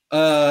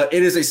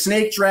 It is a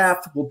snake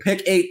draft. We'll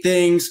pick 8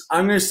 things.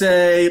 I'm going to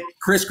say,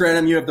 Chris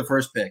Grenham, you have the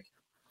first pick.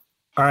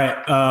 All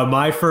right.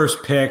 My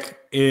first pick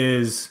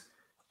is,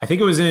 I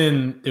think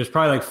there's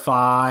probably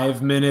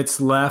 5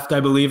 minutes left, I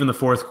believe, in the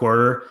fourth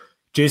quarter.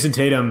 Jason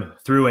Tatum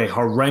threw a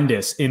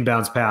horrendous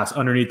inbounds pass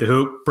underneath the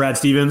hoop. Brad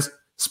Stevens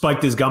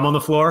spiked his gum on the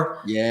floor.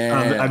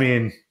 Yeah. I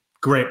mean,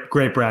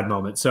 great Brad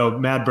moment. So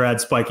Mad Brad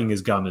spiking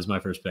his gum is my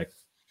first pick.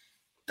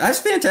 That's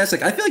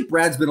fantastic. I feel like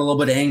Brad's been a little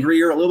bit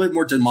angrier, a little bit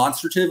more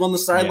demonstrative on the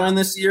sideline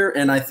this year,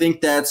 and I think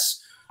that's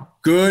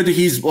good.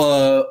 He's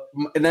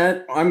and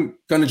that I'm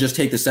gonna just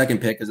take the second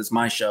pick because it's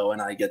my show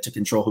and I get to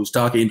control who's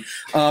talking.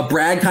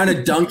 Brad kind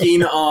of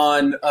dunking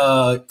on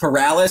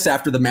Corrales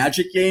after the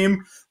Magic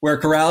game, where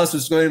Corrales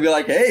was going to be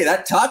like, "Hey,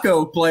 that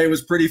taco play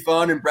was pretty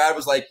fun," and Brad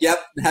was like, "Yep,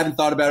 haven't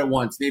thought about it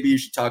once. Maybe you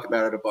should talk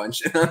about it a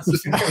bunch."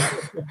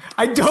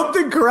 I don't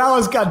think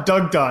Corrales got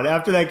dunked on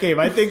after that game.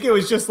 I think it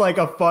was just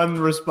a fun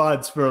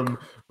response from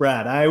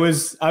Brad. I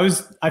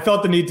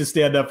felt the need to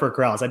stand up for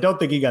Corrales. I don't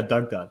think he got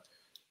dunked on.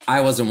 I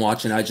wasn't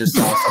watching. I just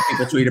saw some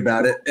people tweet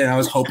about it, and I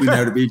was hoping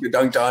there to be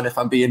dunked on if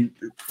I'm being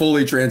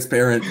fully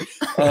transparent.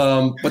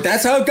 But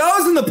that's how it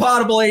goes in the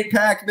potable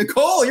 8-pack.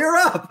 Nicole, you're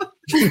up.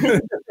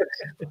 Okay,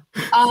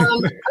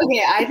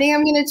 I think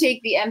I'm going to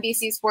take the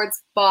NBC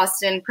Sports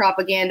Boston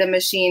propaganda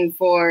machine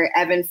for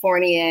Evan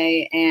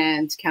Fournier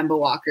and Kemba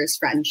Walker's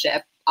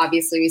friendship.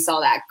 Obviously, we saw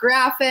that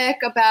graphic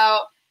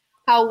about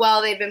how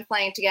well they've been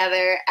playing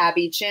together.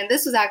 Abby Chin,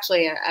 this was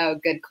actually a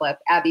good clip.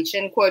 Abby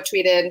Chin quote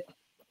tweeted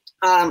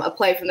a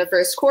play from the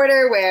first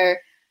quarter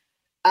where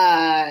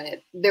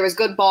there was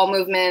good ball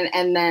movement,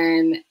 and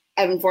then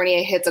Evan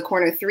Fournier hits a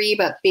corner 3,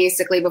 but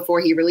basically before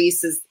he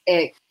releases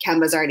it,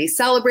 Kemba's already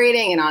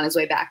celebrating and on his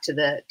way back to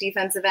the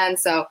defensive end.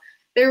 So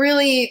they're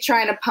really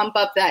trying to pump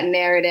up that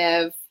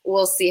narrative.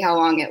 We'll see how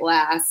long it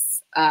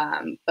lasts.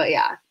 But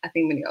yeah, I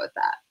think I'm going to go with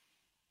that.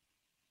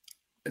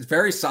 It's a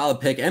very solid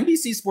pick.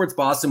 NBC Sports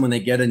Boston, when they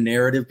get a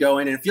narrative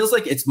going, and it feels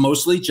like it's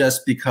mostly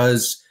just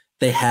because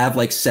they have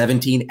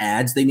 17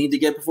 ads they need to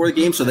get before the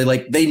game. So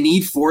they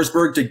need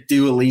Forsberg to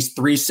do at least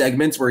 3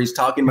 segments where he's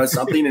talking about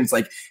something and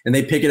and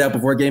they pick it up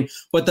before the game.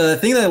 But the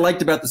thing that I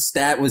liked about the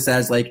stat was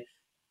as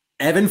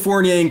Evan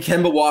Fournier and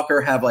Kemba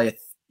Walker have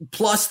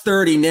plus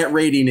 30 net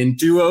rating in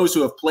duos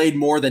who have played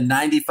more than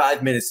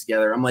 95 minutes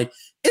together. I'm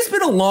it's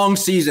been a long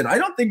season. I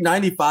don't think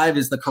 95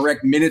 is the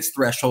correct minutes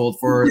threshold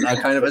for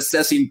kind of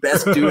assessing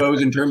best duos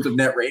in terms of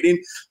net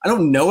rating. I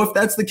don't know if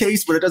that's the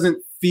case, but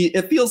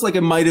it feels like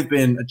it might have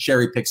been a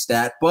cherry pick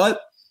stat.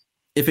 But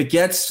if it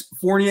gets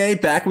Fournier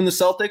back when the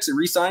Celtics are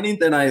re-signing,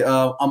 then I'm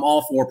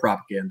all for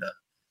propaganda.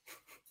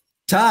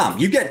 Tom,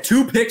 you get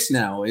 2 picks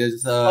now.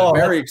 Is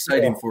very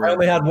exciting for you. I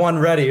only had one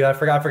ready. I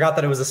forgot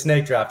that it was a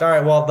snake draft. All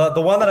right, well,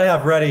 the one that I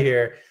have ready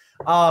here.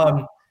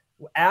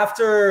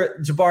 after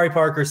Jabari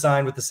Parker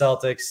signed with the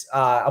Celtics,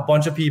 a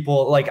bunch of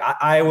people like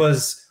I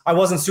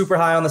wasn't super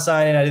high on the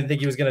signing. I didn't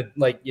think he was gonna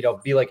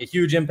be like a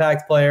huge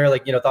impact player.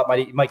 Thought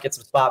he might get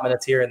some spot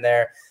minutes here and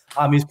there.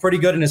 He's pretty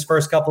good in his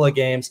first couple of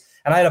games,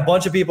 and I had a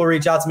bunch of people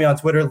reach out to me on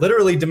Twitter,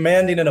 literally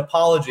demanding an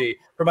apology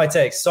for my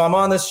takes. So I'm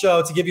on this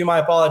show to give you my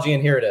apology,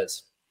 and here it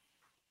is.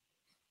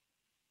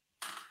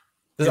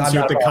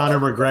 Insert the Conor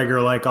McGregor,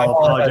 I'll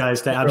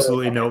apologize to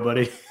absolutely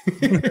nobody.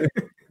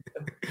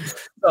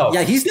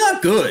 Yeah, he's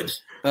not good.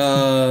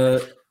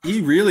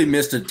 He really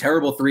missed a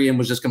terrible three and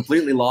was just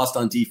completely lost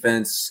on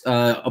defense.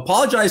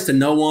 Apologize to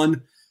no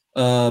one.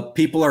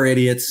 People are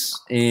idiots.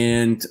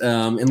 And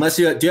unless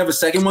do you have a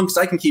second one? Because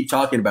I can keep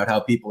talking about how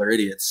people are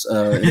idiots.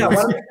 Why don't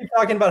you keep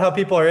talking about how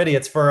people are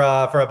idiots for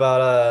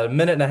about a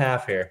minute and a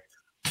half here?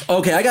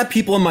 Okay, I got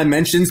people in my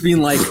mentions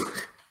being like,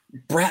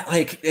 Brad,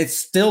 it's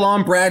still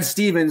on Brad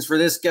Stevens for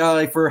this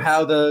guy for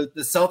how the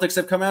Celtics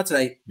have come out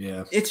tonight.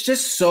 Yeah, it's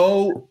just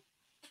so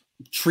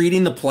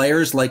treating the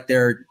players like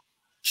they're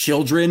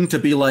children to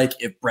be like,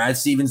 if Brad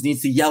Stevens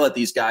needs to yell at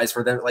these guys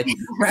for them,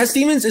 Brad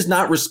Stevens is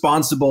not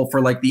responsible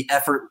for the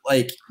effort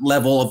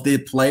level of the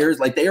players.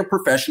 They are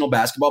professional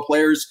basketball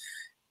players.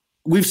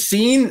 We've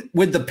seen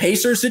with the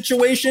Pacers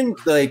situation,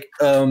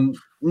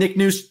 Nick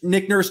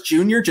Nurse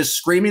Jr. just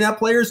screaming at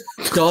players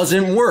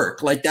doesn't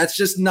work. That's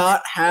just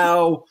not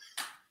how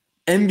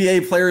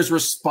NBA players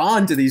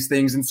respond to these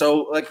things. And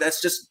so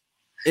that's just,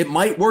 it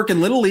might work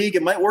in Little League,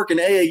 it might work in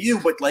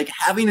AAU, but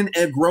having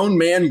a grown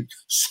man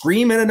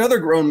scream at another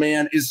grown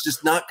man is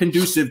just not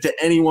conducive to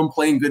anyone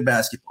playing good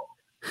basketball.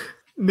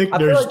 Nick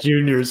Nurse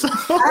Jr.'s.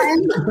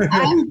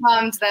 I'm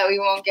bummed that we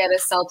won't get a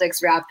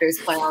Celtics Raptors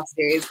playoff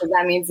series, because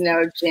that means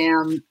no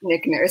Jam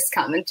Nick Nurse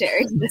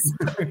commentary this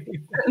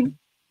season.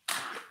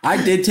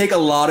 I did take a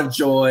lot of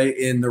joy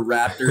in the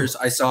Raptors.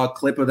 I saw a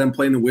clip of them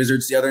playing the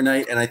Wizards the other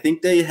night, and I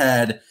think they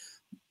had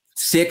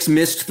 6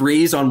 missed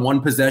threes on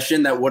one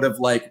possession that would have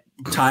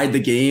tied the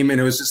game. And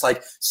it was just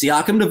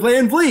Siakam to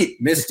Van Vliet,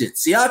 missed it.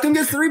 Siakam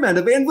gets the rebound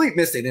to Van Vliet,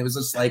 missed it. And it was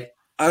just I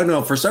don't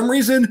know. For some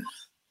reason,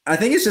 I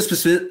think it's just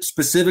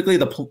specifically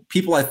the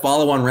people I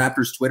follow on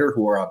Raptors Twitter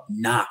who are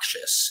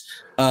obnoxious.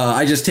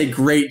 I just take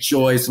great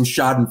joy, some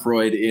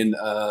schadenfreude in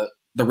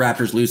the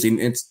Raptors losing.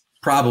 It's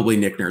probably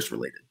Nick Nurse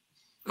related.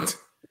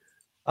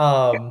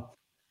 I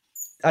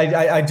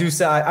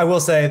will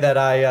say that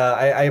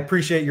I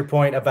appreciate your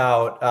point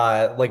about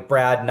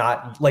Brad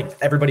not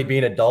everybody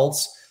being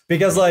adults,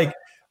 because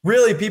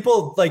really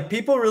people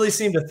really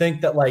seem to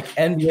think that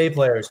NBA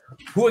players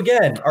who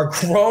again are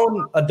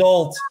grown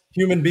adult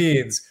human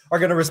beings are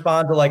going to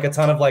respond to a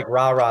ton of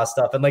rah-rah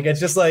stuff. And it's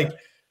just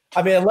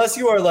unless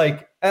you are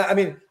I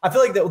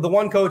feel like the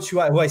one coach who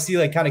I see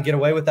kind of get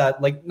away with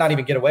that, not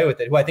even get away with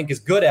it, who I think is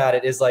good at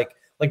it is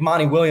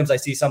Monty Williams. I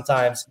see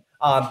sometimes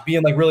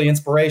being really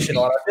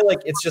inspirational. And I feel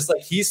it's just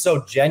he's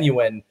so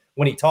genuine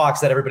when he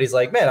talks that everybody's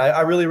man, I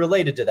really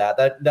related to that.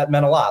 That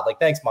meant a lot.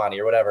 Thanks, Monty,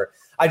 or whatever.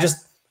 I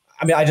just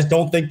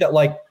don't think that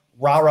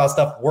rah-rah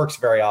stuff works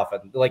very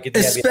often.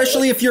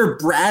 Especially if you're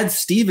Brad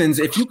Stevens,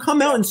 if you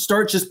come out and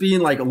start just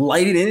being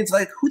lighted in, it's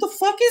who the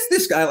fuck is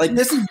this guy?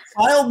 This is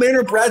mild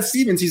mannered Brad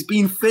Stevens. He's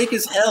being fake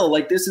as hell.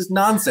 This is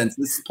nonsense.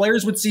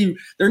 Players would see,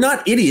 they're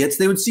not idiots.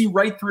 They would see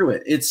right through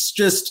it. It's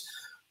just,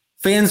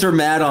 fans are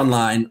mad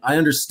online. I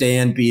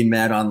understand being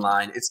mad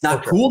online. It's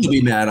not cool to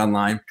be mad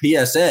online.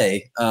 PSA,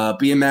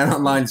 being mad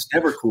online is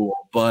never cool,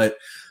 but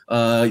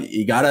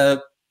you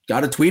gotta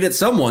tweet at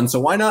someone. So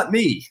why not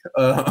me?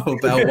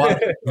 About why?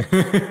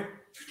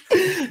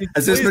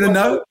 Has this been a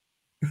note?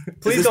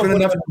 Please don't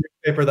put up in the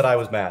newspaper that I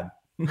was mad.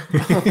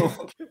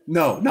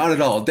 No, not at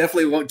all.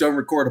 Definitely don't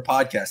record a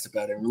podcast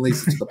about it and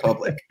release it to the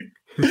public.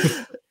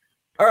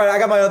 All right, I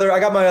got my other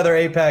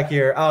 8-pack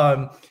here.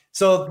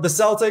 So the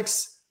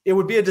Celtics, it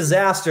would be a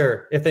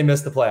disaster if they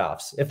missed the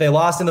playoffs. If they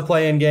lost in the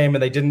play-in game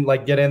and they didn't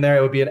get in there,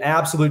 it would be an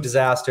absolute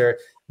disaster.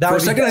 For a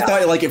second, I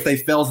thought if they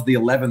fell to the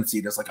 11th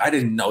seed, it's I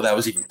didn't know that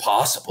was even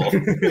possible.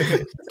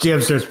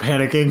 Jam starts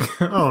panicking.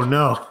 Oh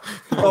no!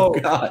 Oh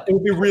God! It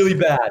would be really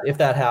bad if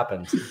that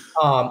happened.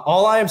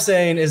 All I am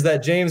saying is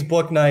that James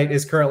Bouknight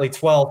is currently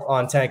 12th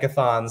on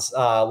Tankathon's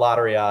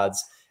lottery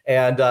odds,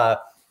 and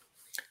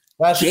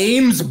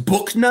James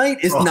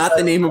Bouknight is not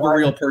the name of a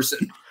real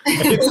person.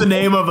 It's the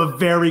name of a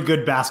very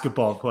good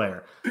basketball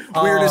player.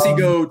 Where does he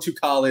go to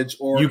college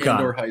or UConn.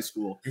 Indoor high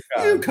school?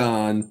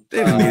 UConn. They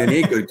haven't made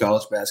any good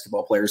college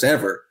basketball players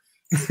ever.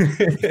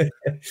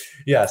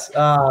 Yes.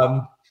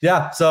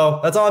 Yeah. So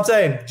that's all I'm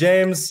saying.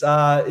 James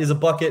is a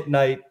bucket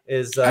night.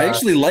 I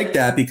actually like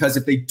that, because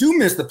if they do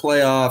miss the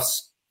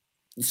playoffs,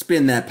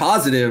 spin that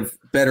positive,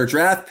 better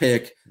draft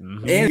pick.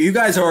 Mm-hmm. And you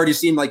guys already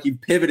seem like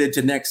you've pivoted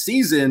to next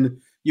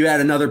season. You had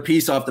another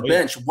piece off the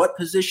bench. What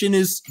position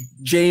is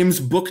James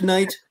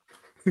Bouknight?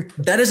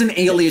 That is an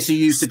alias you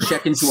use to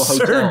check into a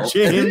hotel.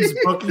 Sir James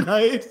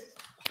Bouknight.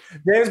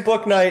 James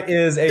Bouknight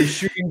is a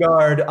shooting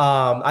guard.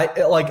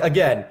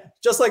 Again,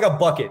 just like a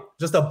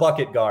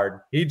bucket guard.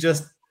 He's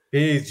just.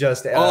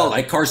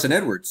 Like Carson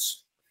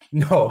Edwards.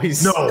 No,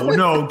 he's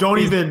no. Don't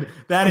even.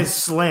 That is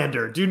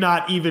slander. Do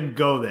not even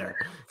go there.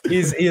 He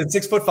is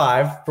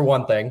 6'5" for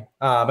one thing.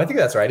 I think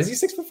that's right. Is he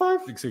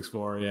 6'5"?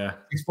 6'4", yeah.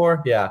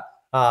 6'4", yeah.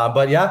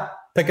 But yeah,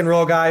 pick and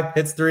roll guy,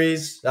 hits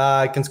threes,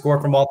 can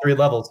score from all three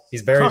levels.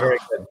 He's very, very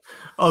good.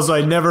 Also,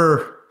 I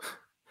never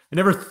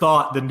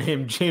thought the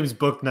name James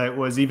Bouknight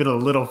was even a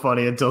little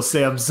funny until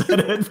Sam said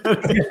it.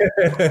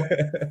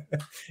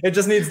 It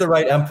just needs the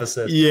right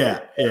emphasis. Yeah.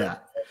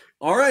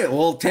 All right,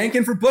 well,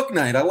 tanking for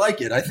Bouknight. I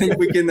like it. I think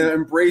we can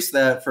embrace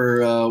that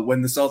for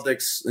when the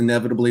Celtics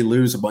inevitably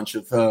lose a bunch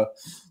of.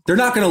 They're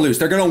not going to lose.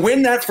 They're going to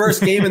win that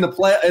first game in the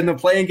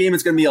playing game.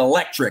 It's going to be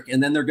electric,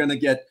 and then they're going to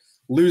get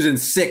losing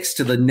 6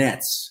 to the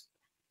Nets.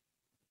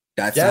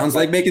 That sounds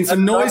like making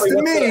some noise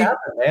to me, happen,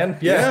 man.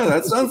 Yeah,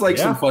 that sounds like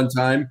some fun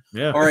time.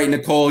 Yeah. All right,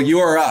 Nicole, you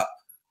are up.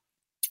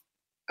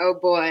 Oh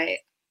boy.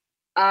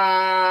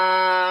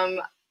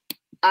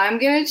 I'm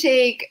going to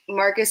take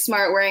Marcus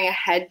Smart wearing a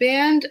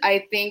headband.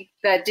 I think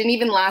that didn't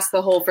even last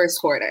the whole first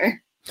quarter.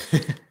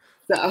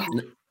 So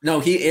No,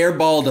 he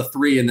airballed a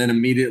 3 and then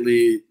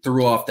immediately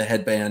threw off the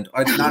headband.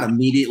 Not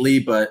immediately,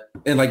 but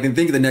think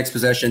of the next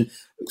possession.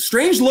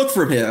 Strange look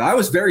from him. I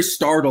was very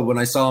startled when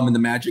I saw him in the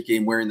Magic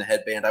game wearing the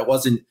headband. I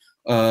wasn't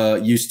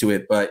used to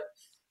it, but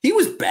he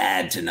was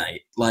bad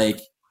tonight.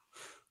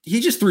 He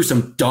just threw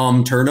some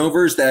dumb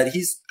turnovers that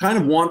he's kind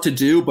of want to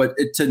do, but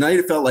tonight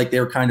it felt like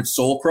they were kind of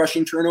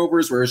soul-crushing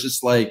turnovers where it's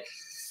just like,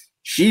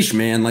 sheesh,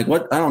 man.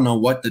 What? I don't know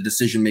what the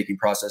decision-making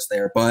process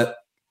there, but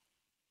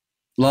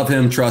love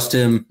him, trust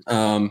him.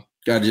 Got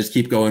to just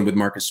keep going with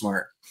Marcus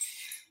Smart.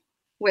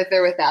 With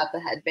or without the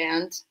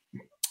headband?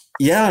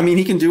 Yeah, I mean,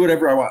 he can do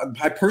whatever I want.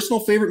 My personal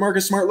favorite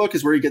Marcus Smart look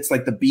is where he gets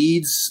the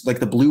beads,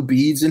 the blue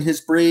beads in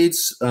his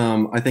braids.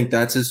 I think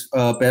that's his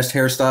best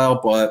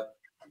hairstyle, but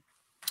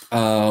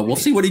we'll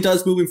see what he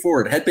does moving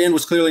forward. Headband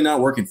was clearly not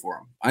working for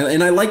him.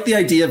 I like the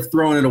idea of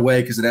throwing it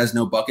away because it has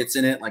no buckets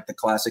in it, like the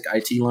classic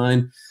IT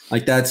line.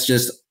 That's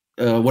just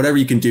whatever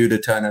you can do to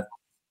kind of –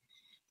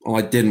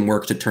 it didn't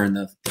work to turn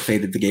the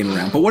fate of the game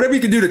around. But whatever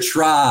you can do to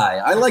try.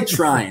 I like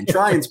trying.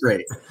 Trying's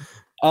great.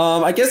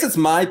 I guess it's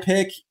my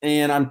pick,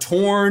 and I'm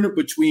torn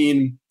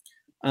between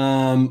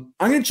I'm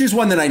going to choose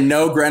one that I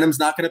know Grenham's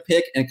not going to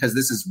pick, and because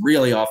this is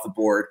really off the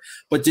board.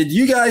 But did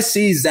you guys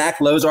see Zach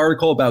Lowe's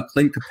article about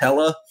Clint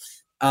Capella?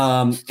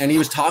 And he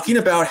was talking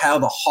about how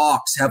the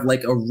Hawks have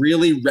a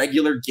really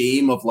regular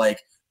game of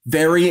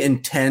very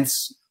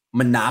intense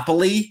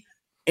Monopoly,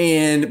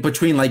 and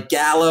between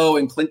Gallo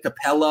and Clint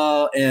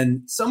Capella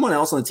and someone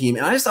else on the team.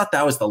 And I just thought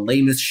that was the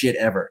lamest shit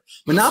ever.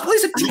 Monopoly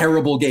is a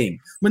terrible game.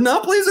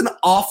 Monopoly is an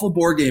awful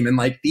board game. And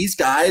these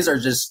guys are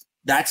just,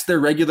 that's their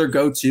regular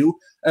go-to.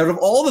 Out of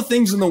all the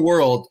things in the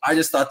world, I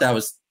just thought that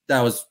was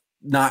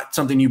not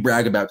something you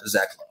brag about to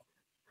Zach Lowe.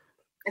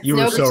 You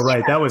were so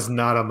right. That was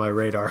not on my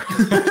radar.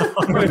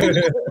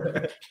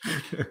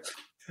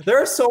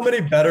 There are so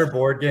many better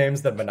board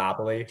games than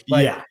Monopoly.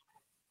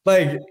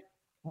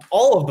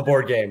 All of the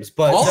board games,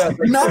 but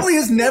Monopoly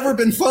has never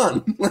been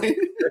fun.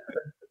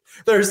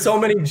 There's so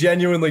many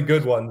genuinely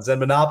good ones, and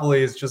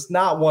Monopoly is just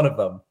not one of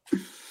them.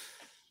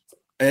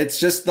 It's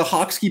just the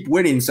Hawks keep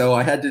winning, so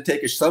I had to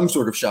take some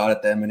sort of shot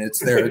at them, and it's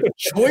their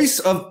choice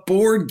of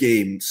board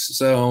games.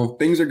 So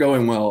things are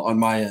going well on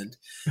my end.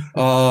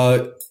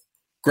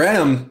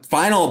 Graham,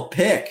 final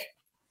pick.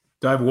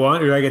 Do I have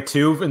one? Or do I get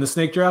 2 in the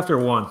snake draft or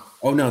 1?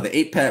 Oh no, the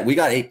 8-pack. We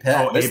got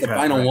 8-pack. Oh, That's the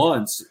final right.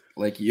 ones.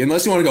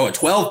 Unless you want to go a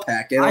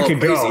 12-pack, I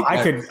could go.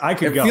 I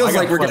could go. It feels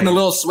like we're getting a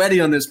little sweaty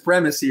on this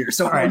premise here.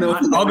 So right,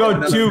 I'll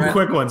go 2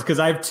 quick ones because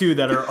I have 2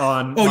 that are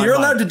on. Oh, you're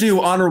allowed to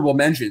do honorable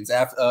mentions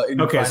after.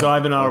 Okay, so I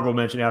have an honorable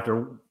mention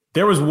after.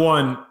 There was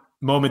one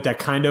moment that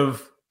kind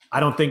of I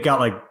don't think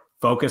got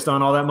focused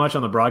on all that much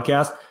on the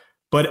broadcast,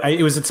 but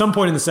it was at some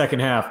point in the second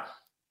half.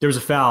 There was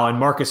a foul, and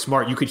Marcus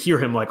Smart, you could hear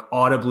him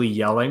audibly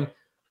yelling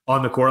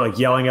on the court,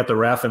 yelling at the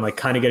ref and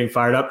kind of getting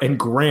fired up. And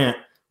Grant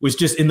was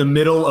just in the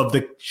middle of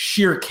the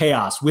sheer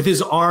chaos with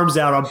his arms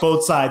out on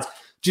both sides,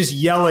 just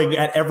yelling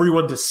at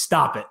everyone to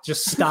stop it.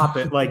 Just stop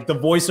it. The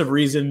voice of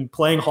reason,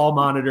 playing hall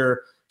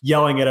monitor,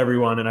 yelling at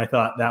everyone. And I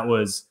thought that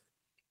was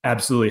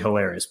absolutely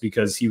hilarious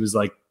because he was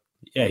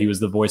he was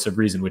the voice of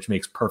reason, which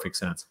makes perfect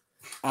sense.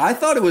 I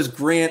thought it was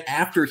Grant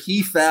after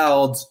he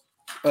fouled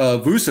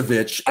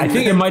Vucevic. I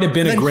think it might have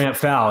been a Grant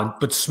foul,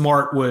 but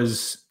Smart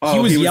was he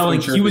was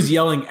yelling. He was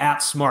yelling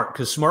at Smart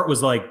because Smart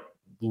was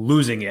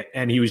losing it,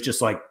 and he was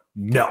just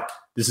no,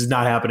 this is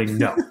not happening.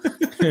 No,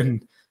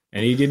 and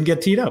he didn't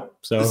get teed up.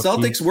 So the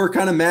Celtics were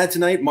kind of mad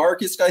tonight.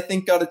 Marcus, I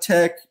think, got a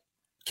tech.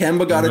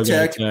 Kemba got a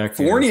tech.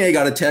 Fournier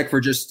got a tech for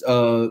just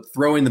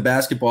throwing the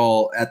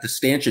basketball at the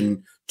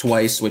stanchion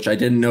twice, which I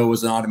didn't know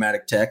was an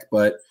automatic tech,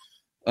 but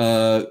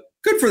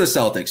good for the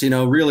Celtics.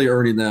 Really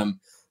earning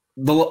them.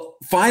 The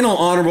final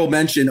honorable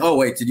mention. Oh,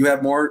 wait, did you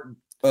have more?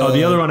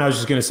 The other one I was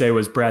just going to say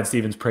was Brad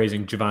Stevens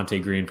praising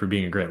Javonte Green for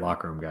being a great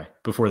locker room guy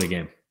before the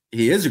game.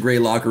 He is a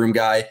great locker room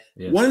guy.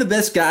 Yeah. One of the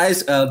best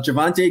guys,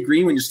 Javonte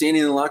Green, when you're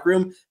standing in the locker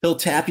room, he'll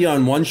tap you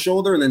on one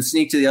shoulder and then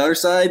sneak to the other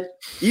side.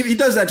 He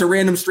does that to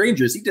random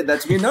strangers. He did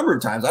that to me a number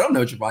of times. I don't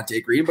know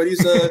Javonte Green, but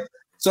he's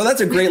so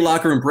that's a great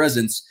locker room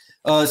presence.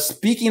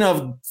 Speaking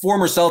of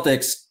former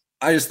Celtics,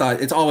 I just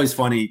thought it's always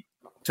funny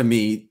to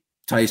me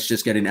Tice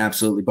just getting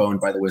absolutely boned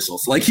by the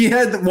whistles. Like, he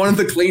had one of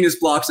the cleanest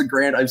blocks of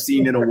Grant I've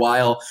seen in a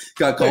while,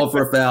 got called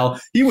for a foul.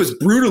 He was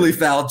brutally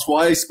fouled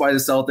twice by the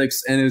Celtics,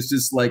 and it was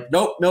just like,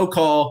 nope, no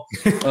call.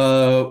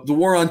 The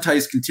war on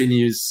Tice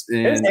continues.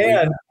 And his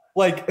hand,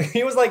 like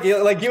he was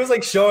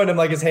like showing him,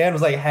 like his hand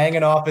was like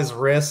hanging off his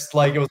wrist,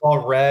 like it was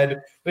all red.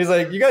 And he's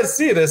like, "You guys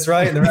see this,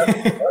 right?" And the ref,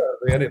 I don't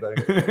see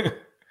anything.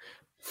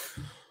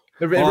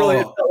 It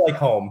really felt like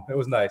home. It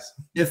was nice.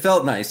 It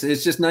felt nice.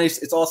 It's just nice.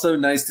 It's also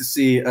nice to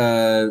see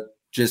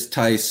just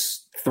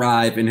Tice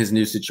thrive in his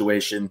new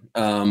situation.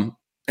 And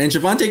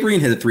Javonte Green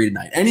hit a 3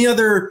 tonight. Any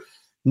other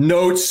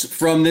notes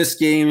from this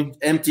game?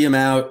 Empty them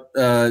out.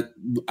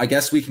 I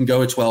guess we can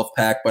go a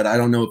 12-pack, but I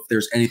don't know if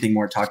there's anything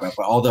more to talk about.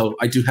 But although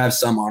I do have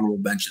some honorable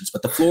mentions,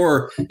 but the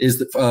floor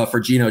is for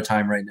Gino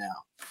time right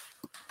now.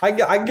 I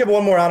can give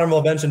one more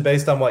honorable mention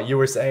based on what you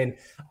were saying.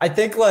 I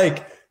think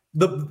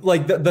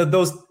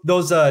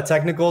those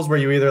technicals where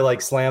you either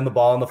like slam the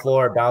ball on the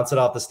floor or bounce it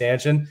off the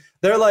stanchion,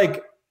 they're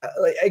like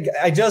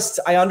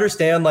I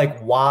understand like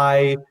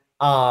why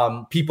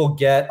people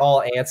get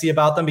all antsy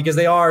about them, because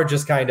they are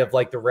just kind of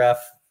like the ref,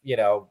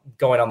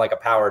 going on like a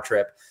power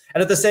trip.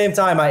 And at the same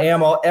time,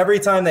 every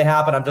time they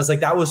happen, I'm just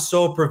like, that was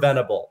so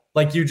preventable.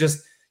 Like you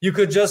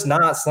could just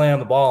not slam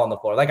the ball on the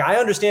floor. Like, I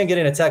understand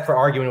getting a tech for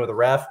arguing with a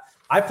ref.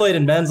 I played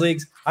in men's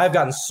leagues. I've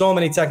gotten so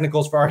many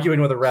technicals for arguing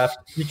with a ref.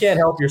 You can't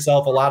help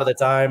yourself a lot of the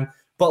time.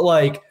 But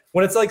like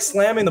when it's like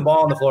slamming the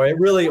ball on the floor,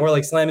 or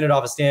like slamming it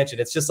off a stanchion,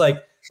 it's just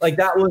like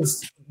that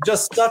was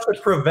just such a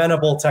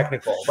preventable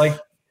technical. Like,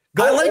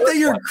 I like that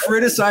you're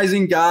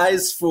criticizing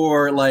guys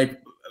for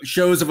like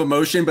shows of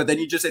emotion, but then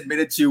you just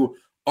admitted to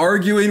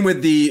arguing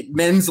with the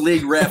men's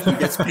league ref who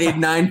gets paid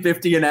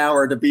 $9.50 an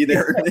hour to be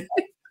there.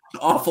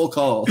 Awful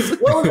calls.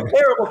 Well, it was a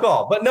terrible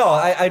call, but no,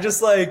 I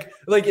just like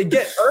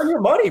earn your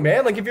money,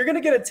 man. Like if you're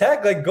gonna get a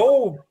tech, like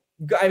go.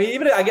 I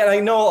mean, I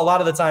know a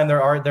lot of the time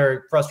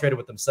they're frustrated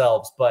with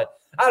themselves, but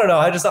I don't know.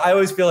 I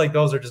always feel like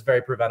those are just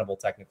very preventable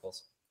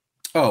technicals.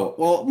 Oh,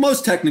 well,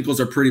 most technicals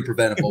are pretty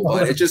preventable,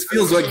 but it just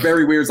feels like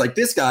very weird. It's like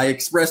this guy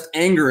expressed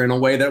anger in a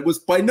way that was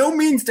by no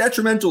means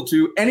detrimental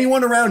to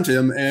anyone around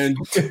him, and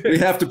we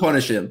have to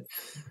punish him.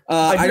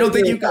 I don't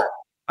think you got.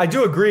 I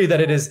do agree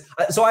that it is.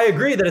 So I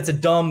agree that it's a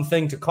dumb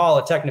thing to call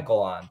a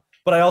technical on,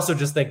 but I also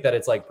just think that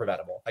it's like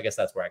preventable. I guess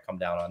that's where I come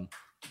down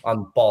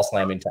on ball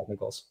slamming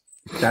technicals.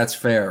 That's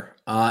fair.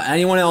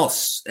 Anyone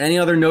else? Any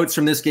other notes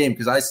from this game?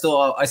 Because I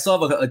still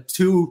have a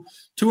two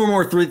or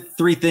more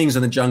three things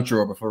in the junk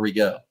drawer before we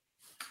go.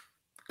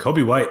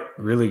 Kobe White,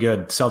 really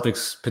good.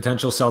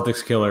 Potential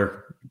Celtics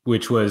killer,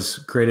 which was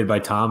created by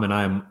Tom, and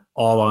I'm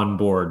all on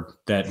board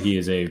that he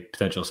is a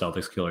potential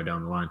Celtics killer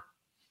down the line.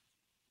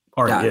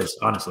 Already is,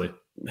 honestly.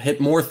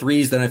 Hit more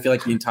threes than I feel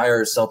like the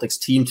entire Celtics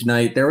team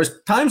tonight. There was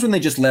times when they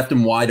just left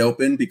him wide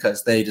open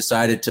because they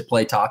decided to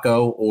play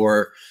Taco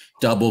or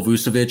double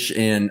Vucevic,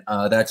 and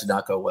that did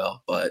not go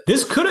well. But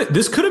this could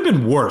have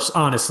been worse,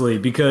 honestly,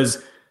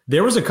 because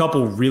there was a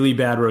couple really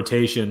bad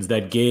rotations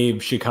that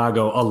gave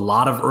Chicago a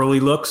lot of early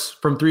looks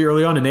from three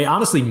early on, and they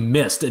honestly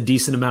missed a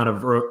decent amount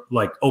of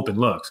like open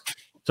looks.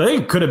 So I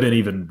think it could have been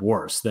even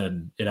worse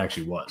than it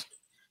actually was.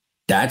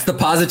 That's the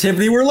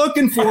positivity we're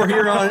looking for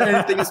here on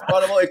Anything is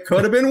Puttable. It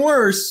could have been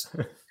worse.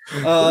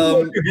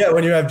 You get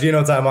when you have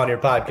Gino time on your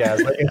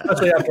podcast, like,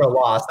 especially after a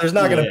loss. There's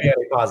not going to be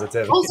any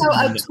positivity. Also,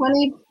 a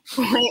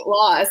 20-point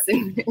loss.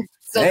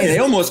 So hey, they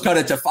almost cut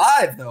it to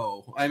 5,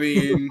 though. I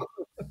mean,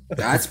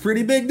 that's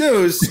pretty big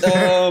news.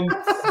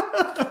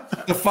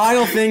 The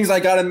final things I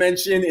got to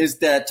mention is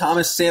that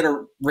Thomas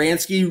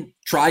Satoransky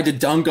tried to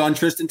dunk on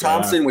Tristan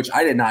Thompson, which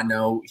I did not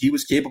know he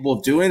was capable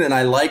of doing. And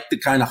I like the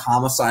kind of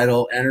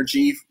homicidal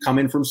energy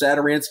coming from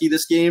Satoransky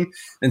this game.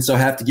 And so I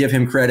have to give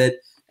him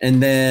credit.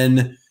 And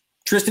then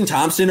Tristan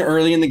Thompson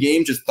early in the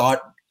game just thought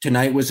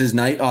tonight was his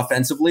night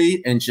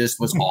offensively and just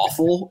was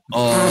awful.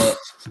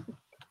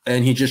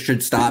 And he just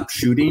should stop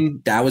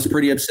shooting. That was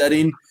pretty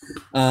upsetting.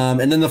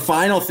 And then the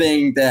final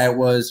thing that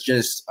was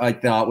just, I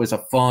thought was a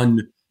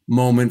fun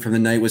moment from the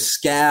night was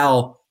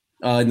Scal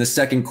in the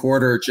second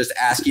quarter just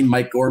asking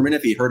Mike Gorman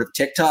if he heard of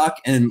TikTok.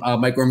 And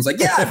Mike Gorman's like,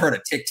 yeah, I've heard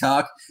of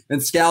TikTok. And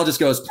Scal just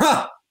goes,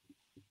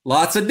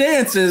 lots of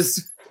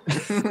dances.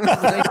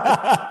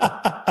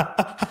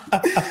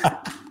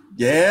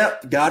 Yeah,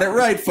 got it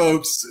right,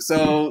 folks.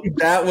 So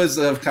that was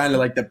kind of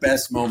like the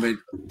best moment.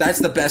 That's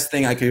the best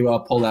thing I could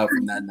pull out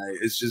from that night.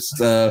 It's just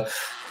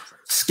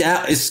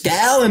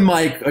Scal and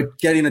Mike are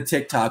getting a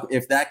TikTok.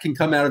 If that can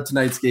come out of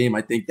tonight's game,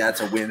 I think that's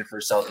a win for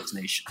Celtics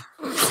Nation.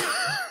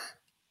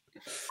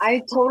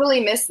 I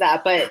totally missed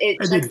that, but it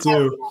did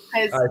too.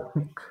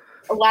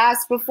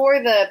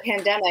 Before the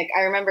pandemic,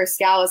 I remember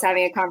Scal was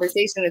having a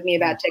conversation with me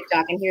about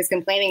TikTok, and he was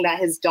complaining that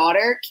his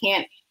daughter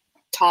can't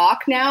talk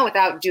now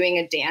without doing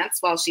a dance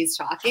while she's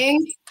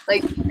talking.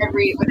 Like with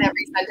every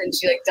sentence,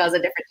 she like does a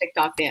different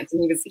TikTok dance,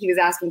 and he was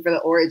asking for the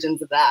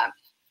origins of that.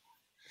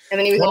 And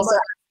then he was also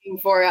asking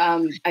for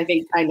I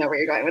think I know where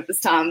you're going with this,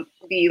 Tom.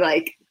 The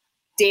like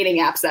dating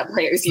apps that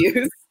players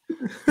use.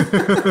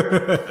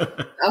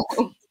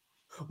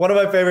 One of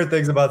my favorite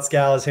things about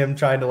Scal is him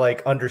trying to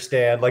like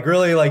understand, like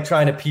really like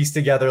trying to piece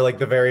together like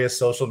the various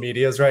social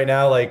medias right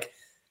now. Like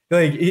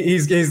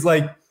he's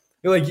like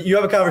you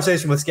have a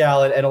conversation with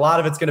Scal and a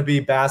lot of it's going to be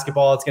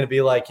basketball. It's going to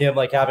be like him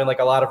like having like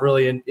a lot of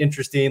really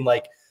interesting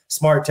like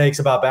smart takes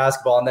about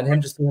basketball, and then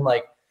him just being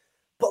like,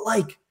 but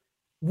like,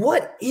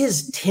 what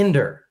is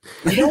Tinder?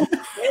 I don't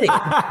get it.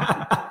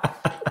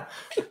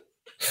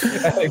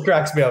 It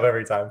cracks me up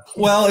every time.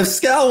 Well, if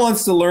Scal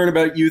wants to learn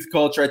about youth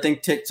culture, I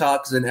think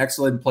TikTok is an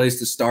excellent place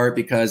to start,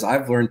 because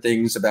I've learned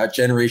things about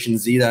Generation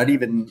Z that I didn't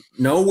even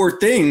know were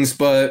things,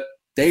 but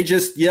they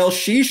just yell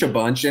sheesh a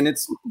bunch, and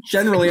it's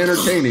generally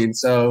entertaining.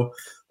 So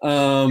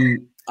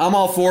I'm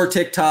all for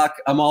TikTok.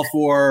 I'm all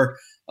for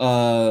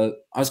I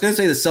was going to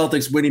say the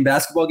Celtics winning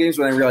basketball games,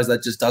 but I realized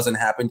that just doesn't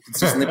happen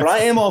consistently. But I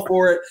am all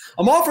for it.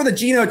 I'm all for the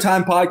Geno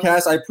Time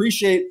podcast. I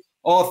appreciate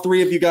all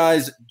three of you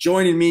guys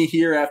joining me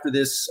here after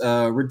this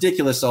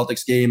ridiculous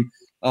Celtics game.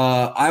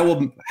 I will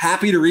be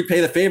happy to repay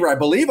the favor. I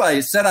believe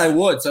I said I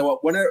would. So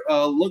when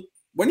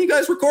are you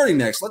guys recording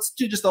next? Let's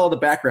do just all the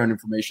background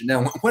information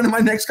now. When am I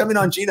next coming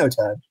on Geno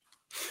Time?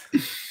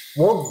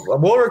 We'll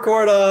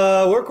record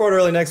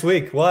early next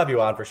week. We'll have you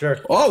on for sure.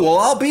 Oh, well,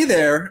 I'll be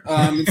there.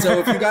 So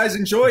if you guys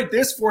enjoyed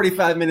this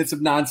 45 minutes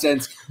of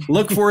nonsense,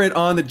 look for it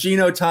on the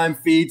Geno Time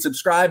feed.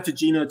 Subscribe to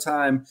Geno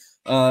Time,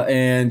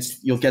 and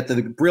you'll get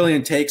the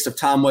brilliant takes of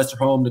Tom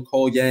Westerholm,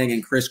 Nicole Yang,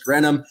 and Chris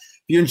Grenham. If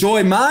you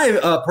enjoy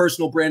my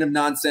personal brand of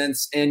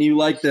nonsense and you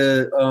like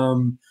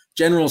the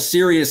general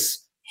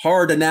serious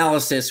hard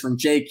analysis from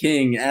Jay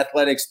King,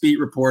 athletics beat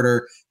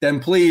reporter, then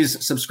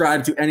please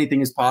subscribe to Anything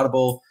is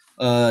Potable.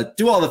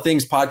 Do all the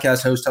things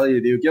podcast hosts tell you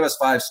to do. Give us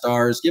 5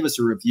 stars. Give us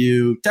a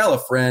review. Tell a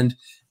friend.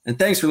 And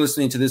thanks for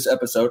listening to this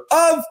episode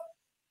of